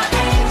and be my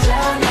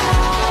angel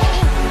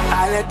now.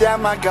 I let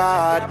down my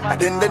guard, I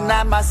didn't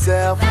deny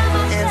myself.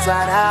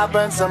 Inside out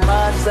burned so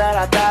much that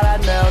I thought I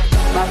knelt.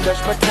 My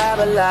flesh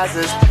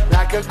metabolizes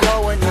like a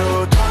glowing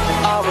nude.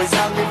 Always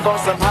hungry for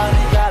some honey,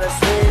 gotta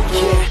sleep.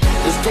 Yeah,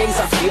 there's days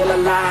I feel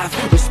alive,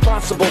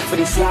 responsible for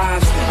these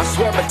lives. I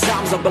swear at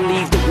times I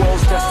believe the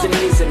world's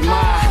destiny is in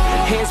my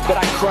hands, but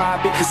I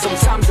cry because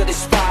sometimes I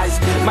despise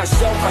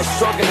myself. I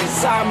struggle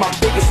inside, my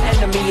biggest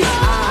enemy is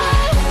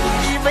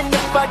I. Even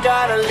if I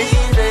gotta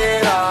leave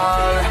it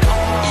all,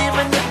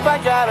 even if I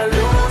gotta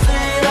lose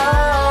it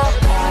all,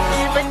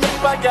 even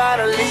if I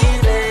gotta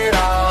leave it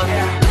all,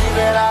 leave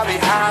it all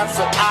behind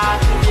so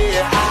I can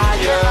get higher.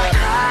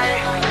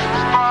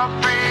 For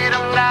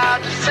freedom now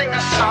to sing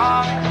a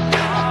song.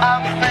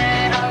 I'm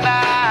freedom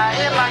now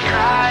if I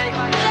cry.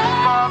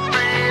 For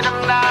freedom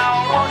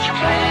now, won't you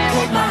please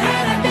take my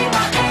hand and be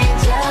my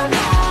angel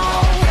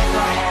now. Take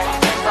my hand,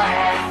 take my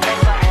hand,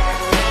 take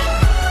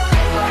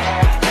my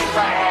hand, take my hand, take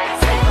my hand,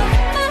 take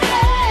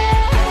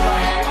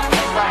my hand,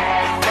 take my hand, take my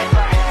hand, take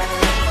my hand,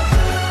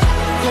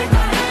 take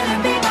my hand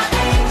and be my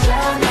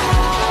angel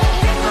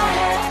now. Take my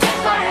hand,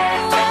 take my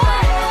hand, take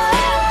my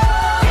hand.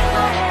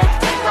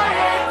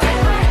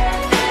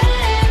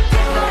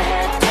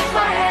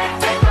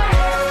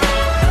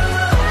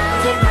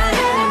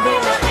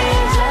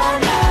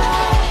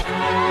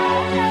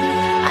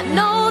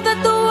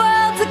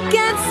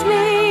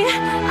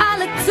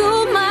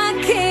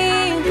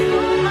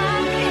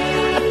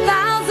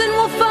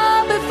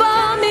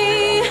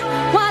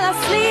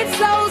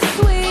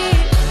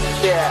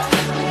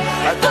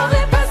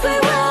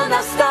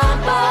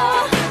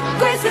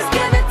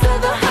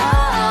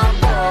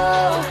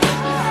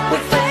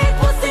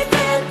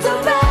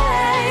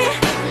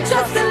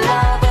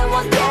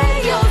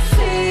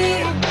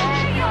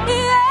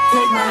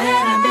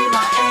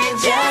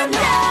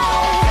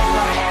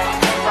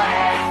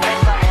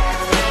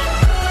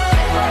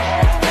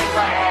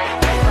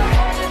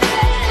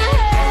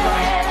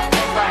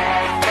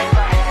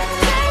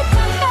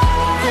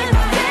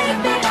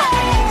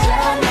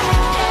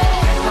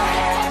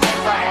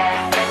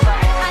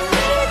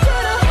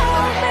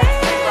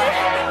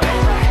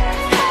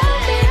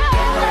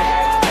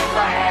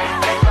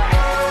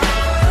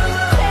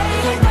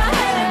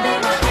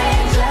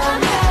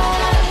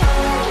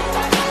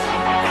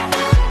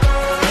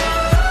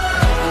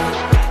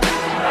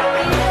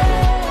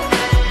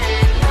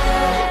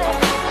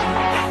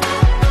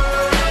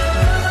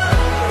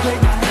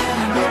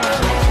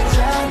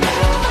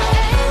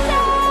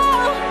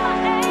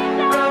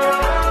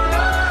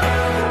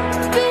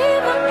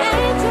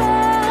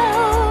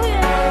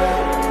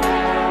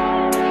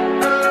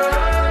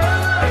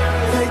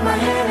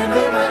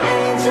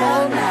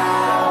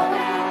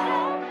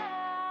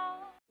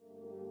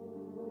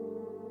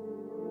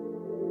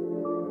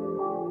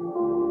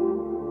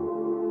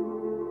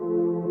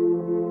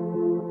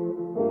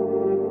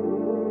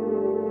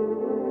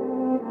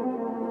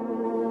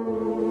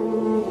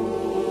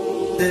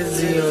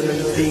 Noelzii on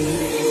the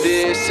beat.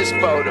 This is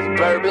for the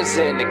bourbons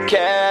and the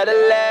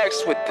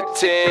Cadillacs, with the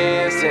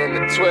 10s and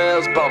the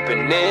 12s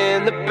bumping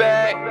in the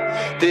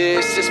back.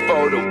 This is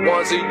for the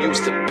ones who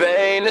used to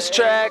bang this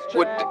track,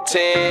 with the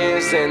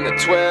 10s and the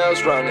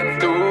 12s running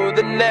through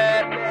the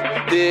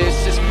net.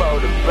 This is for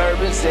the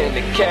bourbons and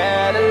the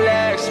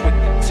Cadillacs, with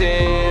the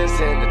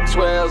 10s and the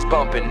 12s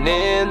bumping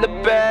in the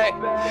back.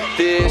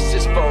 This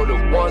is for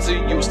the ones who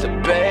used to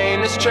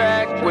bang this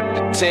track, with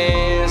the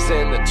 10s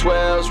and the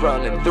 12s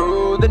running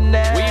through the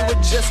net. We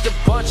were just a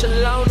bunch of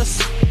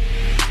loners,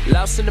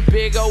 lost in the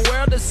big old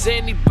world. Does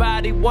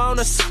anybody want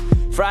us?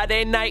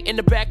 Friday night in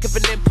the back of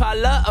an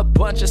Impala, a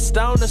bunch of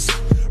stoners,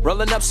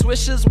 rolling up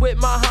swishers with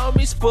my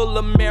homies, full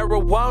of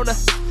marijuana.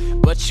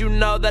 But you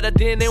know that I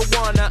didn't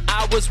wanna.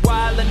 I was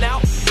wildin'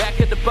 out, back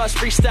at the bus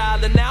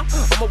freestyling now.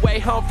 On my way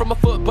home from a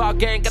football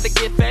game, gotta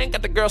get fang,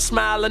 got the girl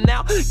smiling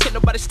now. Can't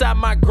nobody stop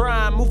my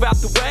grind, move out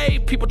the way.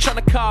 People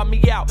tryna call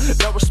me out,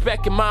 no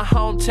respect in my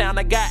hometown.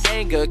 I got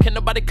anger, can't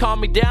nobody calm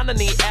me down. I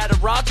need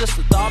Adderall just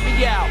to thaw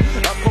me out.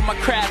 Up on my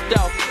craft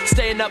though,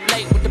 staying up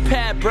late with the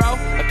pad, bro.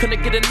 I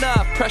couldn't get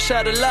enough, pressure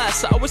of the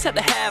lust. I always had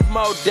to have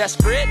more,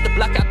 desperate to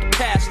block out the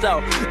past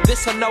though.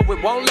 This I know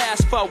it won't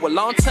last for a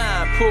long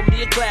time. Pull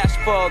me a glass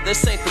full,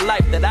 this ain't the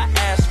life that I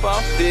asked for.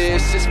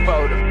 This is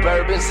for the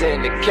bourbons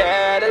and the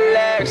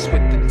Cadillacs,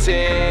 with the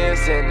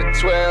 10s and the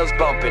 12s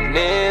bumping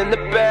in the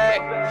back.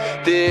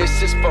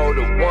 This is for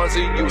the ones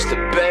who used to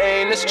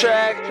bang this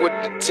track, with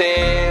the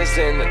 10s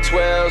and the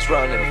 12s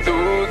running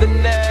through the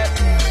net.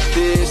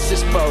 This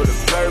is for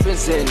the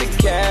bourbons and the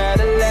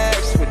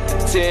Cadillacs, with the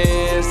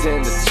 10s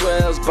and the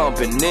 12s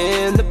bumping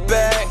in the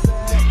back.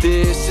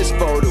 This is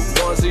for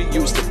the ones who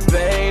used to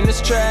bang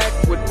this track,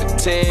 with the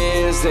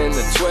 10s and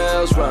the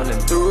 12s running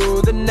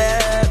through the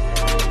net.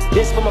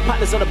 This for my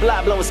partners on the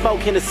block, blowing smoke.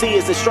 Hennessy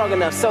isn't strong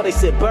enough, so they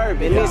said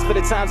bourbon. This for the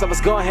times I was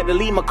gone, had to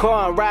leave my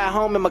car and ride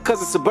home in my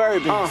cousin's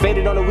Suburban.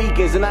 Faded on the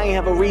weekends and I ain't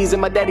have a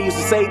reason. My daddy used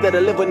to say that I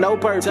live with no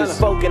purpose.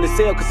 Spoke in the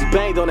cell cause he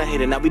banged on a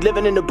hater. Now we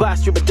living in the box,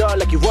 strip a dog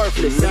like you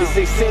worthless. Maybe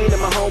 16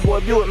 and my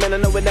homeboy Buick, man I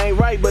know it ain't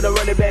right, but I'm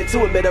running back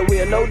to it. Better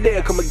win, no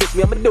dare, come against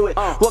me, I'ma do it.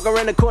 Walk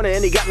around the corner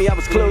and he got me, I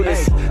was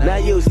clueless.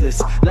 Not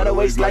useless, not a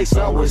waste like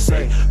some would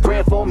say.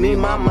 Praying for me,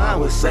 my mind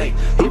would say.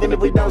 Even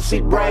if we don't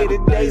see brighter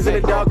days in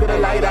the dark of the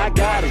light, I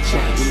gotta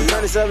change.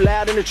 Turn this up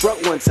loud in the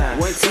truck one time.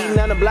 Eating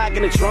down the block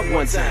in the trunk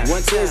one time.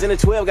 10s and the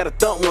 12 got a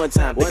thump one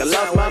time. Think I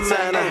lost my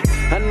mind.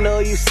 I know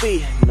you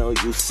see, know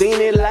you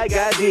seen it like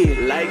I did.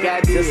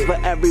 Just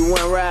for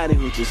everyone riding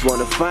who just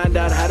wanna find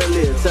out how to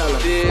live. Tell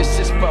them. This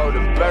is for the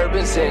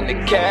bourbons and the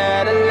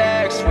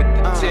Cadillacs, with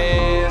the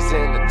 10s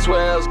and the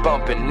 12s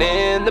bumping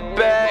in the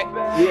back.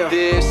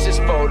 This is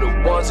for the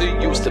ones who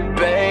used to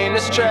bang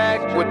this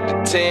track, with the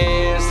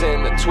 10s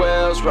and the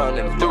 12s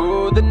running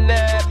through the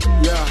net.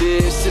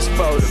 This is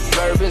for the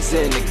bourbons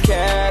and the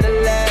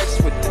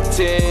Cadillacs, with the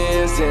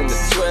 10s and the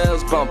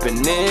 12s bumping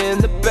in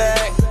the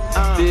back.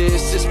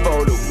 This is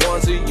for the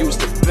ones who used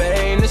to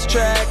bang this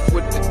track,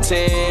 with the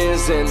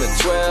 10s and the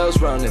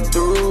 12s running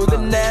through the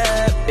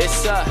net.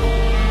 It's a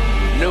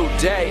new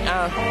day,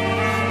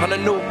 on a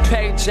new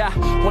page. I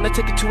wanna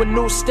take it to a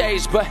new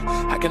stage, but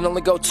I can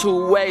only go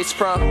two ways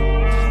from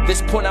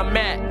this point I'm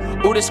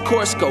at. Ooh, this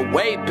course go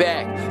way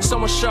back.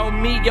 Someone showed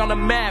me on the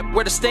map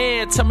where to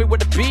stand, tell me where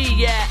to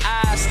be at.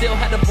 I still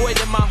had a void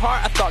in my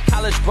heart. I thought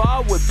college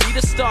ball would be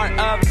the start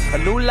of a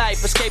new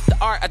life, escape the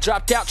art. I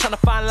dropped out trying to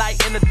find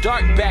light in the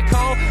dark. Back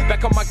home,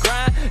 back on my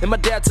grind, in my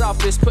dad's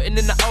office, putting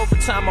in the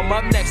overtime. I'm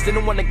up next,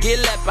 didn't want to get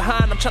left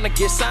behind. I'm trying to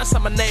get signed,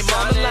 sign my name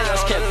on the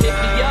lines. Kept pick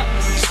me up,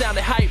 you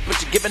sounded hype,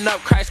 but you're giving up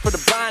Christ for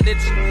the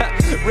bondage.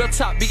 Real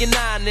talk, being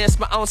honest,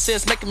 my own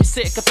sins making me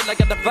sick. I feel like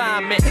I got the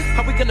vomit.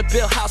 How we gonna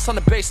build house on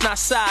the base, not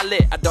solid?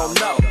 I don't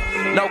know.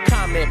 No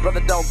comment, brother,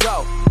 don't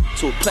go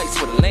to a place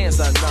where the land's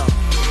unknown.